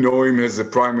 We know him as a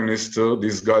prime minister.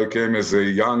 This guy came as a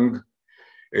young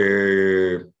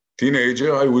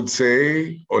teenager, I would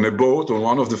say, on a boat, on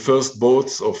one of the first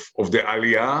boats of the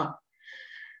Aliyah,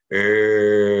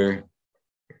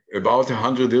 about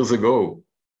 100 years ago.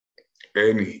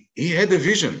 And he had a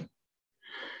vision.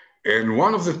 And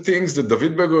one of the things that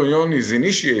David Ben-Gurion is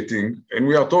initiating, and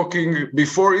we are talking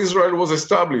before Israel was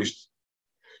established,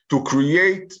 to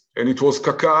create, and it was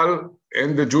Kakal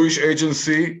and the Jewish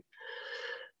Agency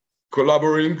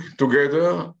collaborating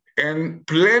together and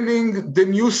planning the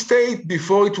new state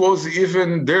before it was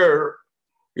even there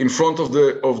in front of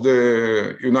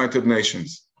the United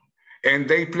Nations. And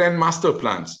they plan master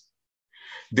plans.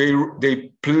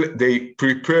 They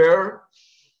prepare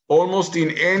almost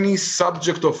in any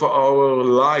subject of our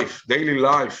life, daily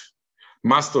life,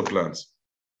 master plans,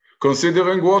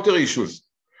 considering water issues,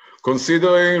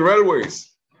 considering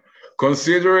railways,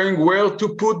 considering where to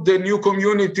put the new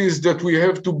communities that we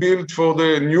have to build for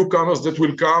the newcomers that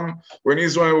will come when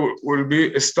Israel will be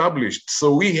established.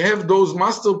 So we have those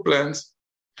master plans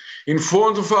in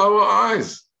front of our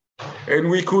eyes, and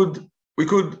we could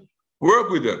work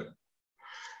with them.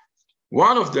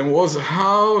 One of them was,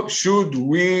 how should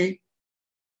we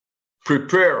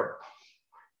prepare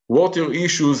water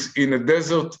issues in a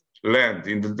desert land,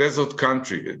 in the desert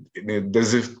country, in a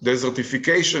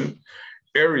desertification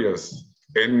areas?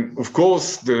 And of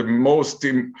course, the most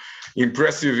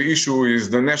impressive issue is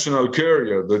the national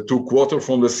carrier that took water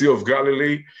from the Sea of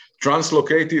Galilee,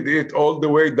 translocated it all the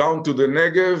way down to the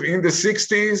Negev in the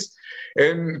 60s,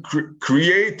 and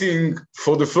creating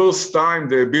for the first time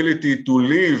the ability to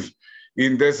live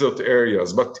in desert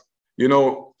areas. But,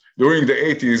 during the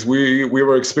 80s, we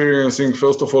were experiencing,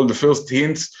 first of all, the first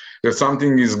hints that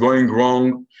something is going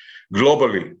wrong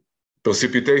globally.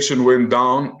 Precipitation went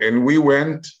down, and we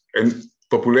went, and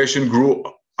population grew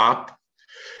up.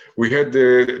 We had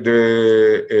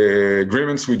the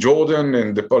agreements with Jordan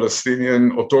and the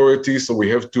Palestinian Authority, so we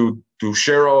have to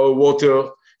share our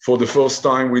water for the first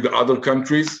time with other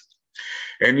countries.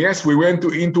 And yes, we went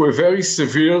into a very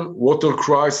severe water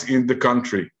crisis in the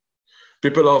country.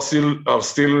 People are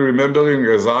still remembering,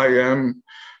 as I am.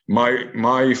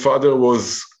 My father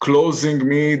was closing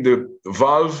me the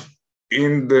valve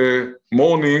in the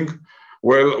morning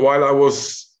while I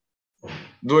was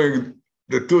doing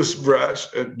the toothbrush.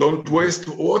 Don't waste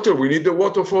water. We need the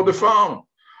water for the farm.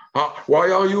 Why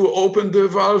are you open the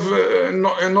valve and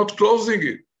not closing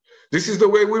it? This is the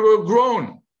way we were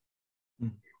grown.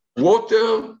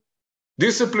 Water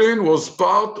discipline was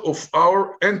part of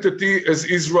our entity as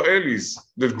Israelis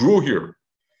that grew here.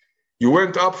 You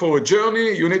went up for a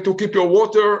journey, you need to keep your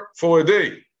water for a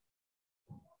day.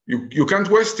 You can't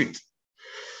waste it.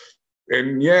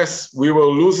 And yes, we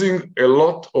were losing a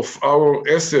lot of our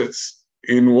assets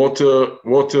in water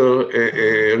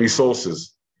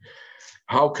resources.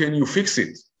 How can you fix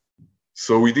it?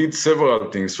 So we did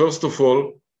several things. First of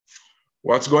all,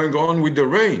 what's going on with the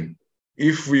rain?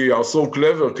 If we are so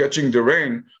clever catching the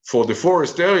rain for the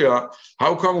forest area,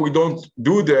 how come we don't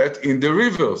do that in the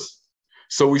rivers?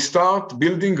 So we start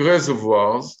building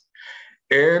reservoirs,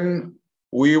 and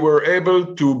we were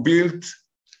able to build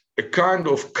a kind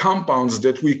of compounds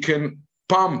that we can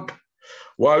pump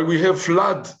while we have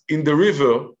flood in the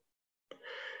river,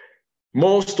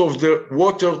 most of the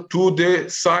water to the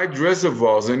side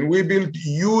reservoirs. And we built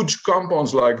huge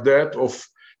compounds like that of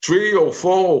 3 or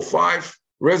 4 or 5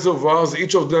 reservoirs.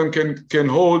 Each of them can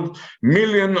hold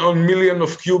million on million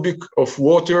of cubic of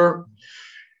water,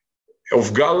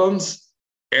 of gallons,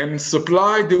 and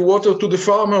supply the water to the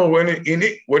farmer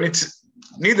when it's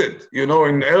needed, in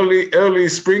early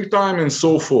springtime and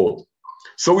so forth.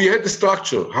 So we had the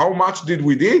structure. How much did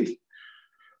we did?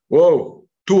 Whoa,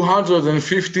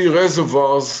 250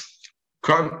 reservoirs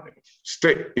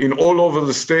in all over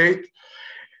the state,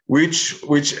 which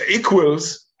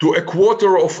equals to a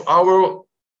quarter of our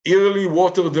yearly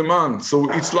water demand. So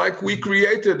it's like we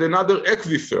created another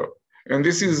aquifer. And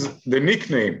this is the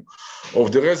nickname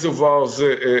of the reservoirs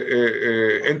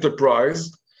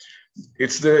enterprise.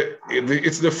 It's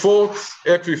the fourth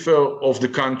aquifer of the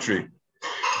country.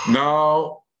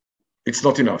 Now, it's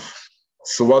not enough.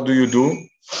 So what do?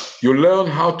 you learn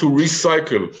how to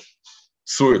recycle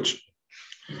sewage.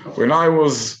 When I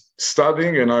was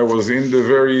studying and I was in the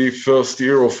very first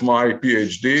year of my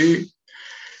PhD,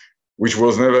 which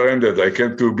was never ended, I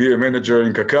came to be a manager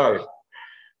in Kakal.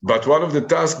 But one of the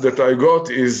tasks that I got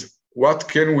is, what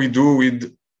can we do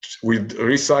with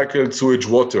recycled sewage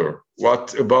water?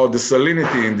 What about the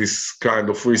salinity in this kind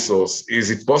of resource? Is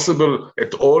it possible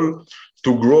at all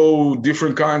to grow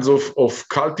different kinds of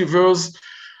cultivars,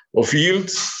 of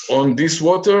yields on this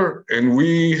water? And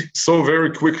we saw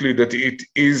very quickly that it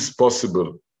is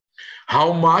possible.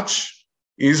 How much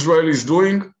Israel is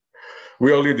doing?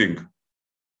 We are leading.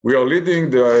 We are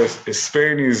leading.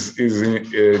 Spain is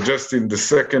just in the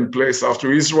second place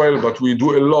after Israel, but we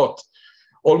do a lot.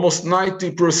 Almost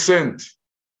 90%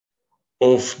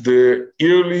 of the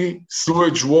yearly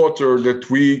sewage water that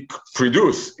we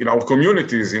produce in our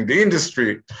communities, in the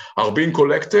industry, are being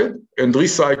collected and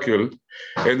recycled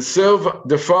and serve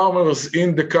the farmers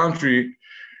in the country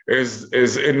as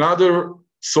another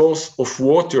source of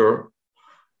water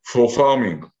for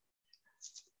farming.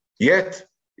 Yet,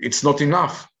 it's not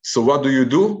enough. So what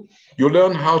do? You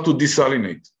learn how to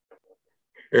desalinate.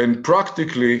 And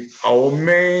practically, our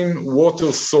main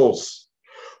water source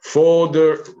for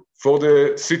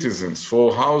the citizens,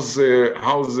 for households,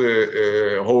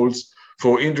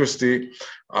 for industry,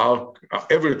 are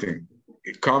everything.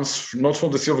 It comes not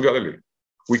from the Sea of Galilee.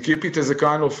 We keep it as a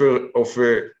kind of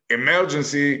a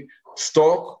emergency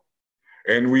stock,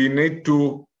 and we need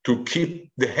to keep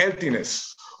the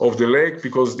healthiness of the lake,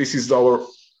 because this is our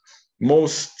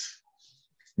most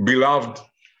beloved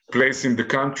place in the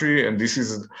country, and this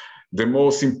is the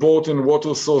most important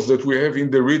water source that we have in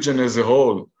the region as a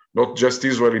whole. Not just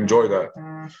Israel enjoy that.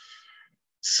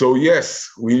 So yes,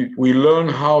 we learn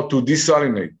how to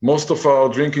desalinate. Most of our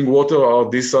drinking water are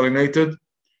desalinated.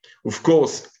 Of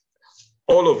course,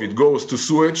 all of it goes to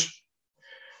sewage.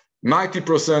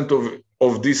 90%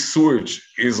 of this sewage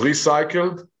is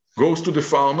recycled, goes to the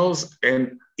farmers,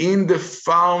 and in the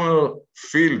farmer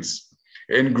fields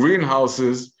and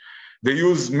greenhouses, they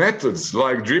use methods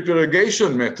like drip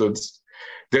irrigation methods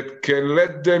that can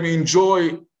let them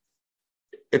enjoy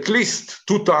at least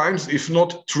 2 times, if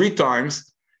not 3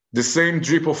 times, the same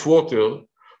drip of water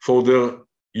for their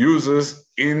users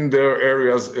in their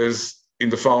areas as in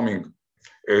the farming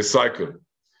cycle.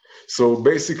 So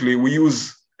basically, we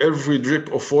use every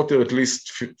drip of water at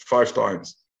least 5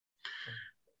 times.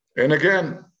 And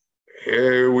again,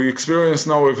 we experience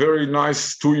now a very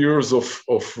nice 2 years of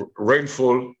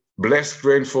rainfall, blessed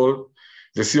rainfall.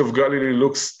 The Sea of Galilee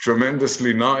looks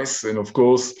tremendously nice, and of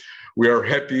course, we are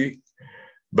happy.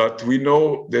 But we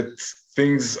know that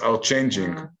things are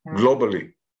changing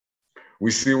globally.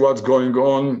 We see what's going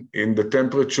on in the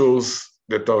temperatures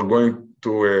that are going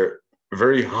to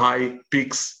very high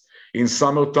peaks in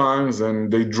summer times,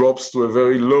 and they drops to a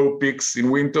very low peaks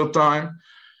in winter time.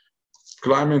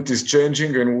 Climate is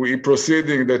changing, and we're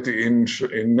proceeding that in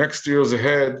next years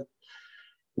ahead,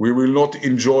 we will not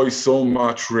enjoy so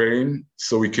much rain,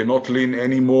 so we cannot lean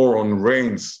anymore on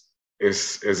rains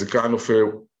as a kind of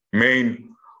a main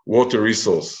water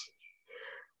resource.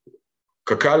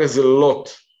 Kakal has a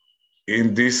lot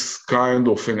in this kind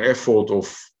of an effort of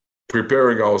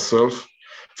preparing ourselves.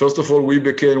 First of all, we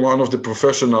became one of the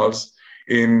professionals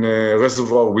in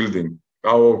reservoir building.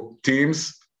 Our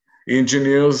teams,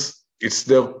 engineers, it's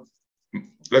their,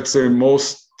 let's say,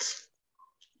 most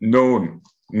known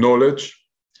knowledge.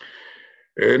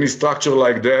 Any structure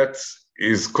like that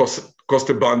is cost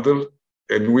a bundle,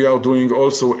 and we are doing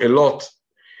also a lot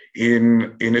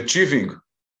in achieving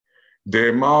the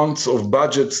amounts of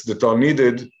budgets that are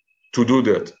needed to do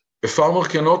that. A farmer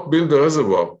cannot build a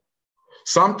reservoir.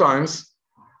 Sometimes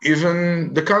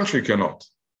even the country cannot.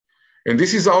 And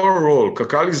this is our role.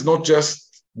 Kakal is not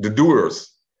just the doers.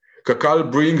 Kakal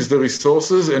brings the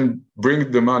resources and bring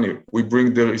the money. We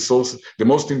bring the resources. The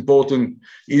most important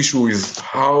issue is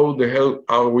how the hell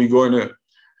are we going to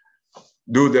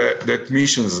do that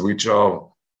missions, which are,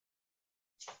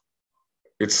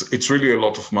 it's really a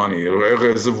lot of money. A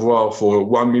reservoir for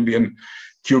 1 million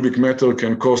cubic meter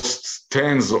can cost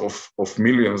tens of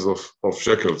millions of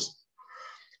shekels.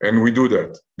 And we do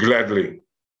that gladly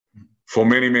for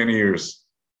many, many years.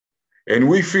 And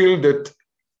we feel that,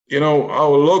 you know,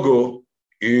 our logo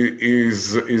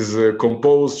is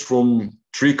composed from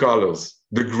 3 colors: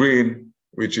 the green,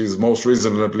 which is most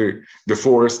reasonably the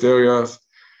forest areas,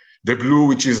 the blue,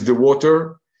 which is the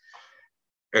water,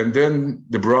 and then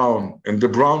the brown. And the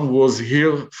brown was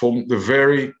here from the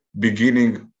very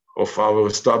beginning of our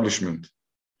establishment.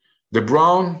 The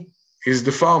brown is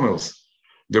the farmers.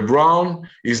 The brown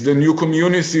is the new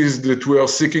communities that we are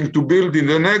seeking to build in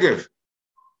the Negev.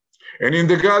 and in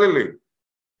the Galilee.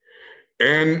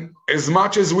 And as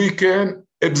much as we can,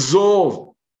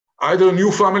 absorb either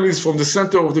new families from the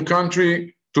center of the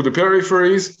country to the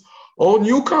peripheries, or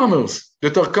newcomers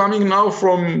that are coming now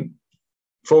from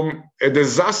a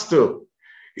disaster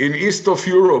in east of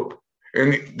Europe. And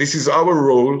this is our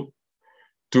role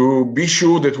to be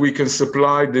sure that we can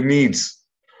supply the needs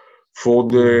for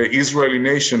the Israeli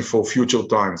nation for future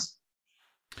times.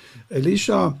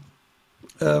 Elisha,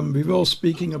 we were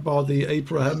speaking about the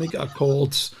Abrahamic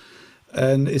Accords,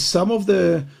 and is some of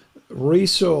the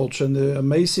research and the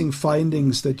amazing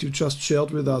findings that you just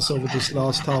shared with us over this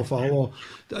last half hour,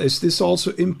 is this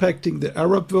also impacting the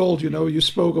Arab world? You know, you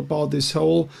spoke about this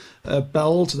whole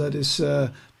belt that is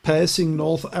passing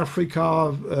North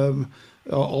Africa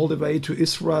all the way to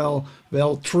Israel,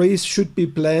 where trees should be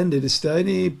planted. Is there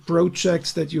any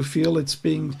projects that you feel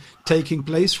taking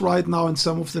place right now in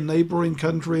some of the neighboring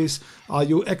countries? Are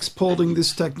you exporting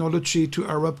this technology to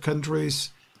Arab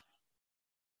countries?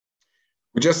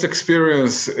 We just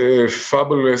experienced a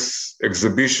fabulous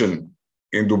exhibition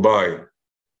in Dubai.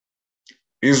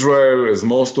 Israel, as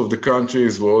most of the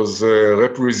countries, was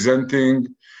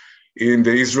representing in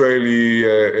the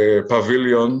Israeli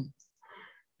pavilion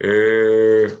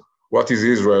what is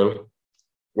Israel,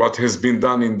 what has been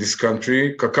done in this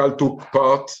country. Kakal took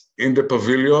part in the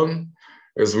pavilion,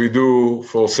 as we do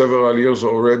for several years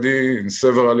already in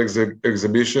several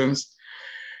exhibitions.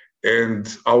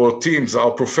 And our teams,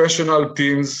 our professional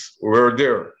teams, were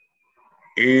there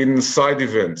in side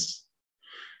events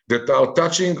that are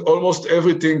touching almost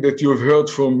everything that you've heard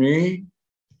from me.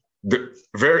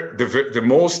 The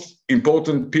most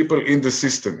important people in the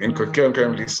system in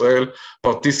Keren Israel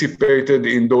participated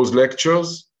in those lectures.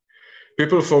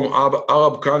 People from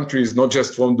Arab countries, not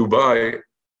just from Dubai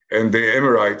and the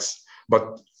Emirates, but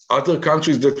other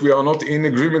countries that we are not in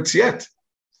agreements yet,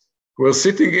 were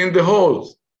sitting in the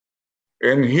halls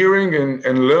and hearing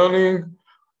and learning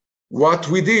what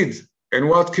we did and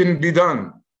what can be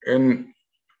done. And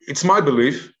it's my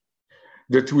belief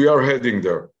that we are heading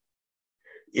there.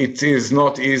 It is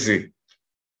not easy.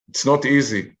 It's not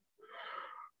easy.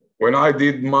 When I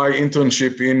did my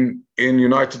internship in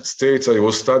United States, I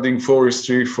was studying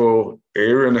forestry for a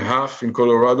year and a half in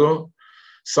Colorado.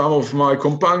 Some of my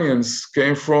companions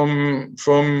came from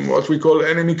what we call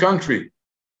enemy country.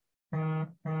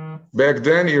 Back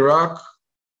then, Iraq,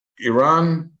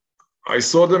 Iran, I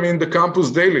saw them in the campus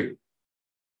daily.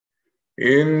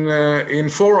 In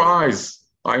four eyes,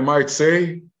 I might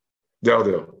say, they're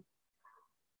there.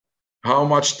 How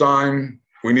much time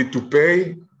we need to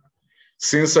pay?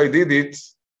 Since I did it,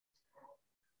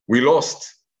 we lost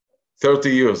 30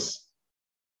 years.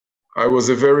 I was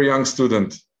a very young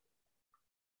student.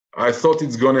 I thought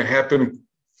it's going to happen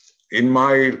in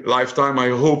my lifetime. I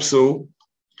hope so.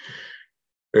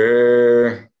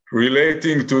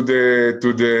 Relating to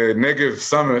the Negev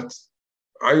summit,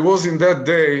 I was in that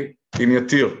day in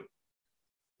Yatir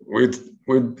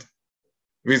with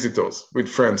visitors, with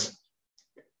friends.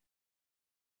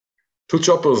 Two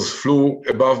choppers flew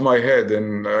above my head,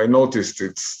 and I noticed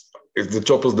it's the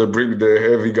choppers that bring the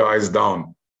heavy guys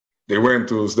down. They went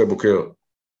to Sde Boker.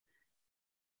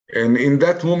 And in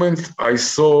that moment, I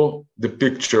saw the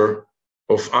picture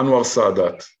of Anwar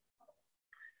Sadat.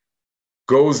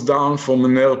 Goes down from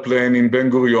an airplane in Ben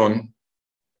Gurion,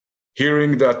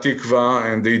 hearing the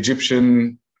Atikva and the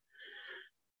Egyptian.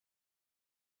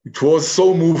 It was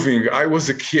so moving. I was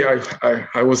a kid.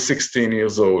 I was 16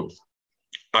 years old.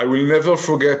 I will never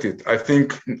forget it. I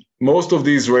think most of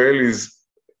the Israelis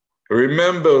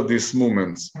remember these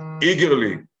moments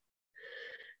eagerly.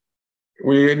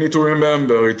 We need to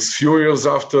remember it's few years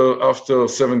after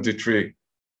 73.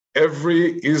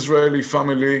 Every Israeli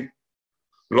family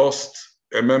lost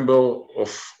a member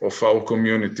of our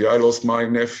community. I lost my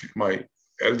nephew, my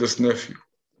eldest nephew.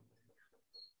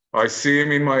 I see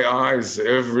him in my eyes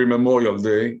every Memorial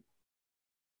Day.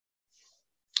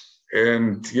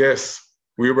 And yes,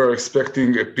 we were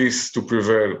expecting a peace to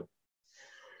prevail.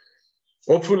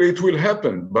 Hopefully it will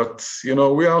happen, but you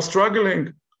know, we are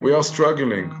struggling. We are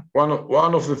struggling.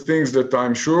 One of the things that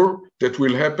I'm sure that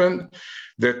will happen,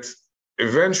 that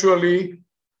eventually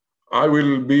I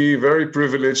will be very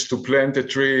privileged to plant a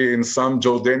tree in some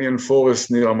Jordanian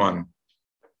forest near Amman.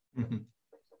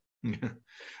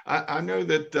 I know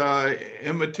that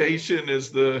imitation is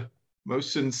the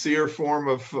most sincere form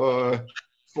of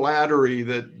flattery,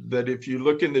 that if you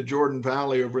look in the Jordan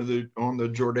Valley on the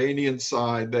Jordanian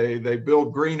side, they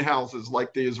build greenhouses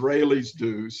like the Israelis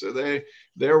do. So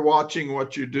they're watching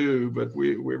what you do, but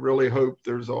we really hope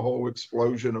there's a whole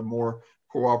explosion of more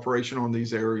cooperation on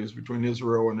these areas between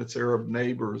Israel and its Arab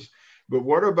neighbors. But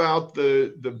what about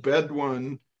the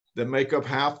Bedouin that make up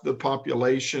half the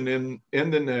population in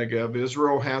the Negev?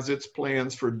 Israel has its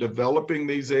plans for developing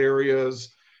these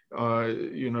areas.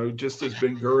 Just as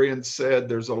Ben Gurion said,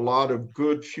 there's a lot of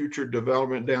good future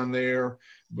development down there,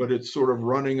 but it's sort of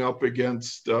running up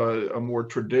against a more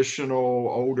traditional,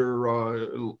 older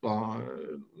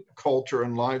culture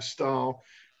and lifestyle.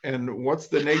 And what's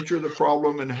the nature of the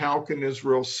problem, and how can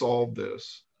Israel solve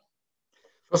this?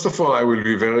 First of all, I will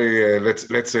be very,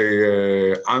 let's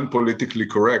say, unpolitically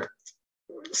correct,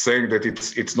 saying that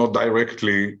it's not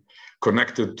directly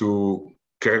connected to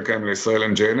Keren Kayemet Israel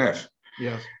and JNF.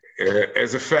 Yes.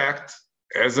 As a fact,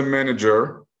 as a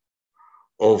manager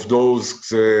of those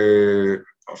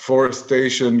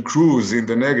forestation crews in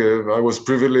the Negev, I was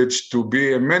privileged to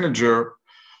be a manager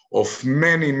of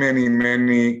many, many,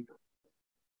 many.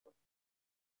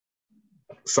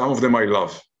 Some of them I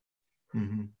love.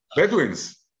 Mm-hmm.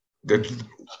 Bedouins that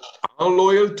are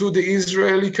loyal to the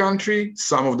Israeli country.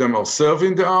 Some of them are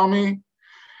serving the army.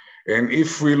 And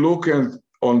if we look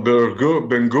on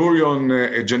Ben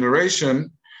Gurion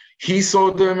generation, he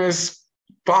saw them as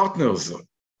partners.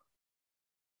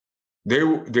 They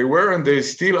were and they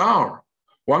still are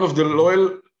one of the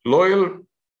loyal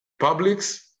publics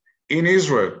in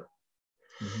Israel.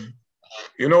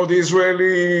 Mm-hmm. The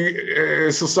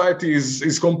Israeli society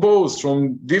is composed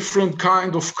from different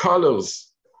kind of colors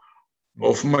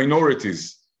of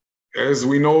minorities. As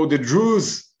we know, the Jews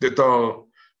that are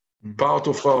part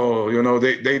of our,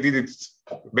 they did it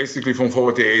basically from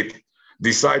 48,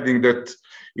 deciding that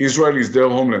Israel is their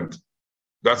homeland.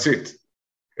 That's it.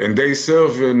 And they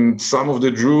serve, and some of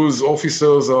the Jews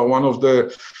officers are one of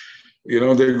the,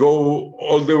 they go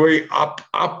all the way up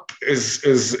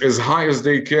as high as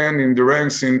they can in the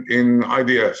ranks in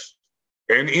IDF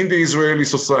and in the Israeli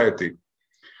society.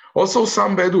 Also,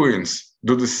 some Bedouins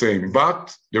do the same,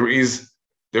 but there is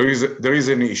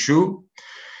an issue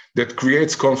that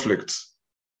creates conflicts,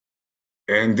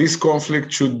 and this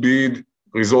conflict should be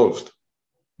resolved.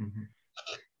 Mm-hmm.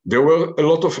 There were a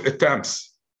lot of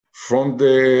attempts from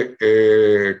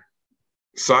the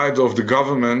side of the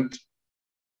government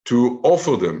to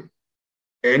offer them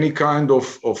any kind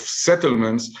of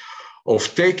settlements, of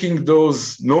taking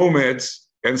those nomads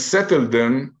and settle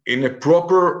them in a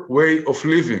proper way of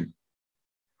living.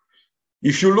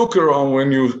 If you look around,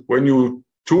 when you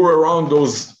tour around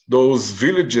those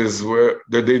villages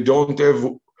that they don't have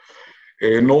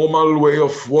a normal way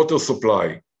of water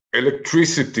supply,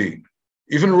 electricity,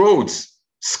 even roads,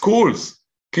 schools,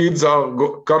 kids are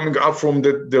coming up from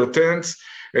their tents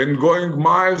and going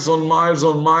miles on miles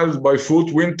on miles by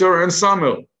foot, winter and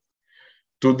summer,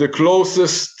 to the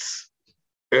closest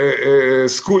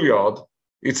schoolyard.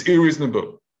 It's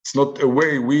unreasonable. It's not a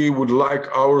way we would like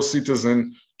our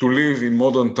citizens to live in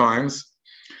modern times.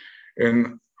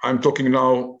 And I'm talking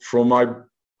now from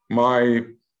my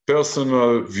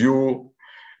personal view,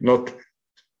 not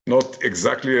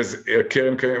exactly as a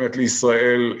Keren Kayemet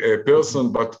Israel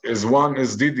person, but as one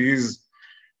as did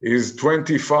his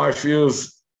 25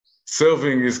 years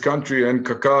serving his country and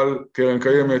Kakal Keren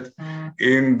Kayemet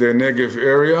in the Negev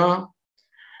area.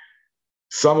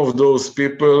 Some of those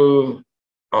people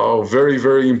are very,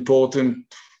 very important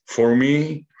for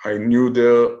me. I knew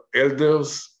their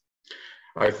elders.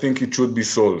 I think it should be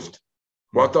solved.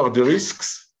 What are the risks?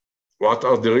 What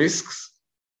are the risks?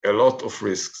 A lot of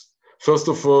risks. First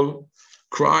of all,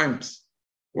 crimes.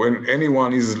 When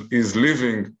anyone is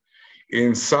living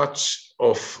in such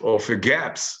of a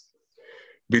gaps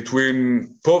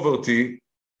between poverty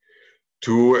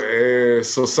to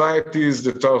societies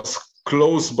that are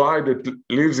close by, that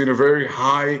lives in a very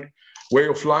high way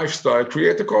of lifestyle,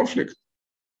 create a conflict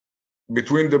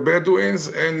between the Bedouins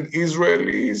and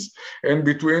Israelis, and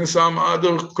between some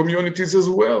other communities as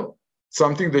well,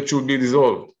 something that should be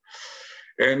resolved.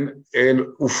 And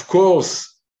of course,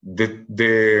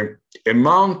 the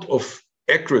amount of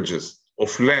acreages,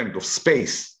 of land, of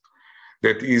space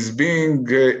that is being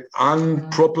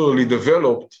improperly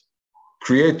developed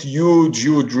create huge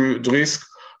risk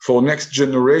for next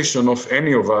generation of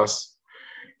any of us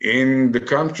in the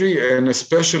country, and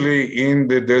especially in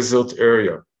the desert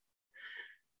area.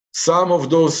 Some of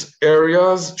those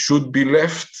areas should be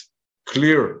left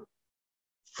clear,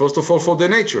 first of all, for the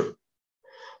nature,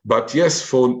 but yes,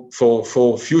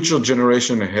 for future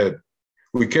generation ahead.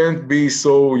 We can't be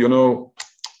so,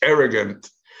 arrogant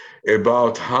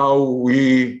about how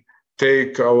we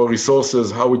take our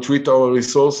resources, how we treat our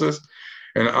resources.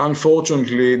 And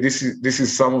unfortunately, this is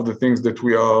some of the things that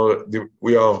we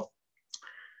are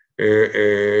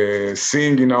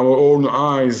seeing in our own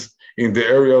eyes in the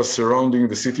areas surrounding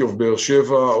the city of Be'er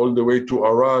Sheva, all the way to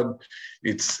Arad,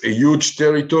 It's a huge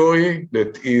territory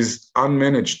that is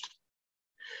unmanaged.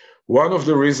 One of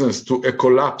the reasons to a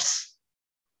collapse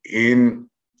in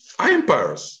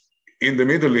empires in the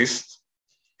Middle East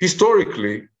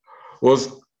historically was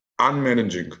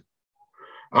unmanaging.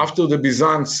 After the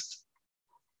Byzants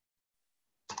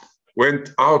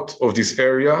went out of these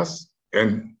areas,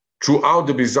 and throughout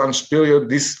the Byzantine period,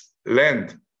 this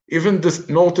land, even the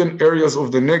northern areas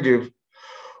of the Negev,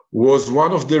 was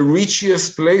one of the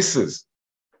richest places.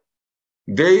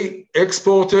 They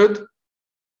exported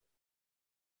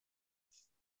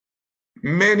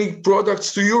many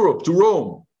products to Europe, to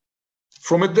Rome,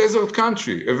 from a desert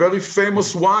country. A very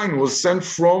famous wine was sent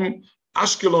from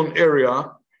Ashkelon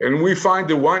area, and we find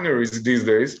the wineries these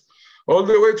days, all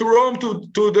the way to Rome,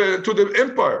 to the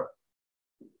empire.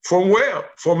 From where?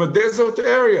 From a desert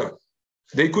area.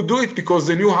 They could do it because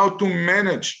they knew how to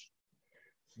manage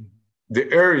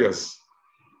the areas.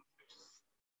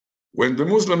 When the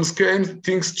Muslims came,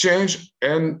 things changed,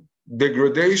 and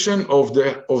degradation of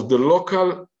the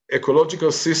local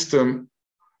ecological system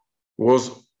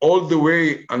was all the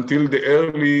way until the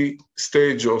early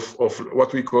stage of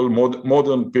what we call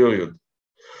modern period.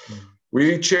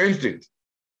 We changed it.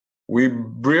 We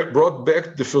brought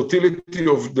back the fertility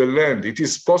of the land. It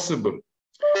is possible.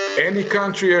 Any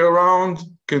country around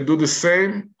can do the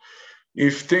same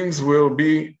if things will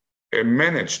be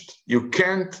managed. You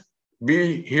can't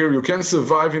be here, you can't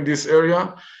survive in this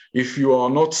area if you are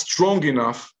not strong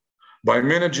enough by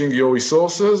managing your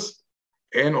resources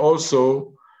and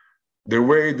also the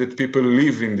way that people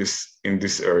live in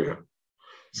this area.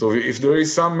 So if there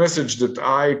is some message that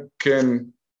I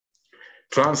can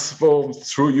transform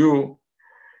through you,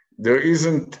 there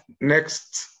isn't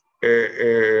next,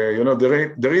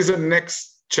 there is a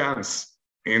next chance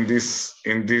in this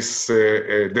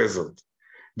desert.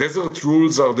 Desert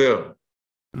rules are there.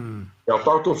 They are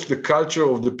part of the culture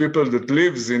of the people that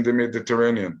lives in the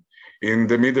Mediterranean, in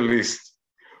the Middle East.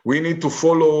 We need to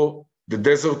follow the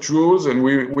desert rules, and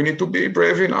we need to be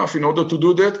brave enough in order to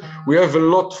do that. We have a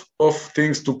lot of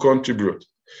things to contribute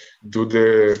to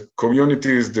the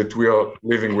communities that we are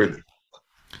living with.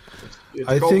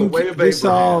 I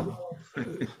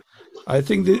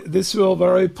think these were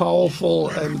very powerful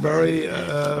and very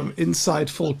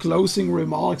insightful closing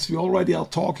remarks. We already are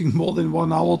talking more than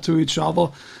 1 hour to each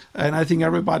other, and I think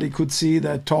everybody could see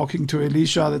that talking to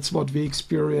Elisha, that's what we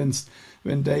experienced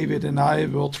when David and I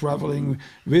were traveling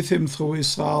with him through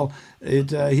Israel.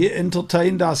 He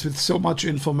entertained us with so much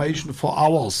information for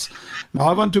hours. Now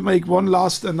I want to make one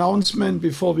last announcement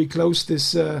before we close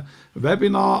this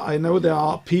webinar. I know there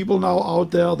are people now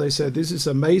out there, they said this is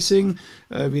amazing.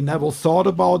 We never thought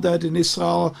about that in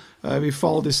Israel. We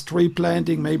follow this tree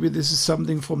planting. Maybe this is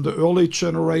something from the early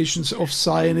generations of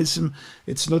Zionism.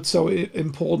 It's not so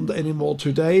important anymore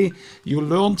today. You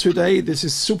learn today this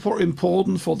is super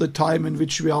important for the time in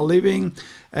which we are living.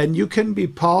 And you can be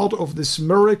part of this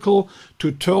miracle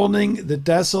to turning the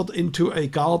desert into a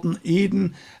Garden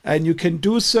Eden. And you can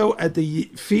do so at the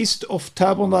Feast of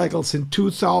Tabernacles in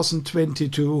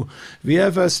 2022. We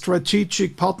have a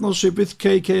strategic partnership with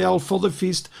KKL for the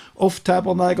Feast of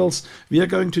Tabernacles. We are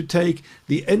going to take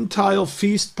the entire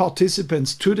feast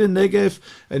participants to the Negev,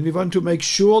 and we want to make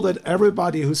sure that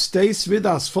everybody who stays with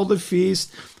us for the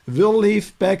feast will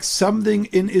leave back something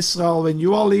in Israel. When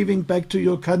you are leaving back to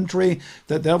your country,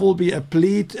 that there will be a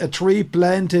tree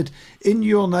planted in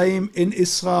your name in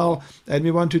Israel. And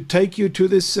we want to take you to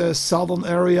this southern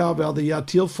area where the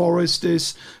Yatir forest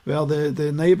is, where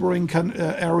the neighboring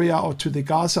area or to the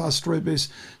Gaza Strip is.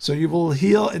 So you will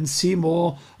hear and see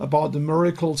more about the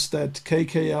miracles that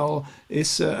KKL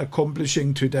is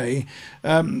accomplishing today.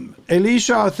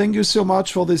 Elisha, thank you so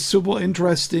much for this super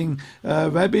interesting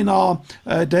webinar.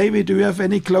 David, do you have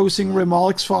any closing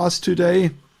remarks for us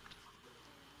today?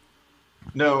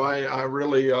 No, I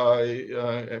really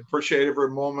appreciate every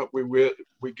moment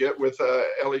we get with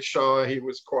Elisha. He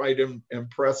was quite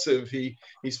impressive. He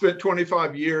spent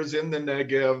 25 years in the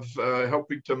Negev,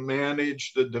 helping to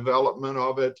manage the development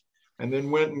of it, and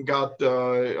then went and got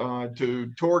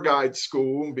to tour guide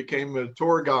school and became a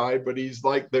tour guide. But he's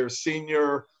like their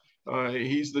senior.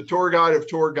 He's the tour guide of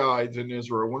tour guides in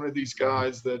Israel. One of these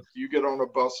guys that you get on a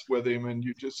bus with him and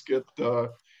you just get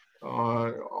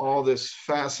all this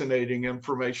fascinating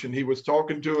information. He was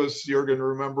talking to us, Jürgen,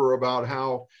 remember about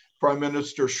how Prime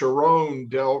Minister Sharon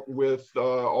dealt with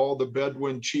all the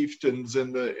Bedouin chieftains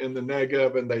in the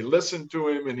Negev, and they listened to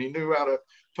him, and he knew how to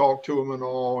talk to them and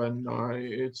all. And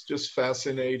it's just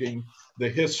fascinating, the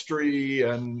history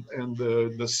and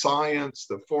the science,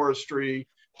 the forestry,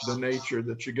 the nature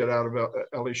that you get out of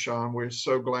Elisha. And we're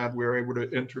so glad we were able to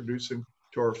introduce him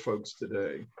to our folks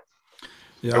today.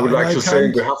 Yeah, I would like to say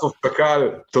on behalf of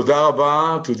Kakal, Toda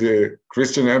Rabba to the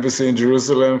Christian Embassy in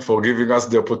Jerusalem for giving us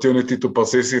the opportunity to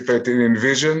participate in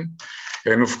Envision,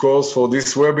 and of course for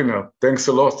this webinar. Thanks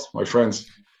a lot, my friends.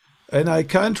 And I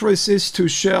can't resist to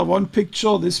share one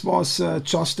picture. This was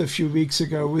just a few weeks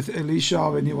ago with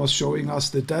Elisha when he was showing us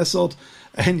the desert.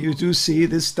 And you do see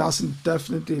this doesn't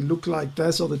definitely look like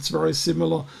desert. It's very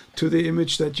similar to the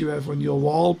image that you have on your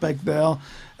wall back there.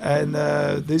 And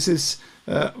this is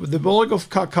the work of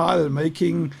Kakal,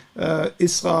 making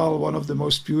Israel one of the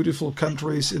most beautiful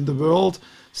countries in the world.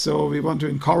 So we want to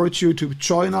encourage you to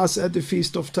join us at the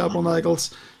Feast of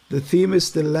Tabernacles. The theme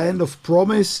is the land of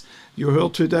promise. You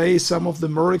heard today some of the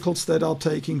miracles that are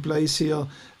taking place here,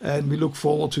 and we look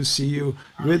forward to see you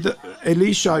with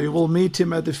Elisha. You will meet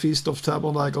him at the Feast of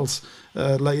Tabernacles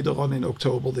later on in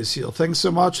October this year. Thanks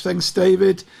so much. Thanks,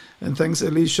 David, and thanks,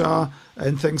 Elisha,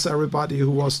 and thanks everybody who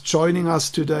was joining us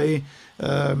today.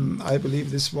 I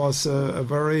believe this was a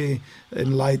very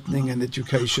enlightening and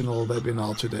educational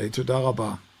webinar today. Toda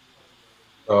Rabba.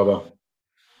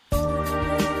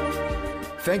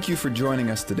 Thank you for joining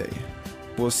us today.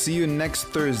 We'll see you next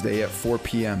Thursday at 4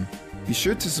 p.m. Be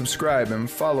sure to subscribe and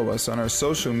follow us on our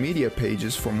social media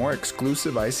pages for more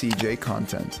exclusive ICEJ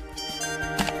content.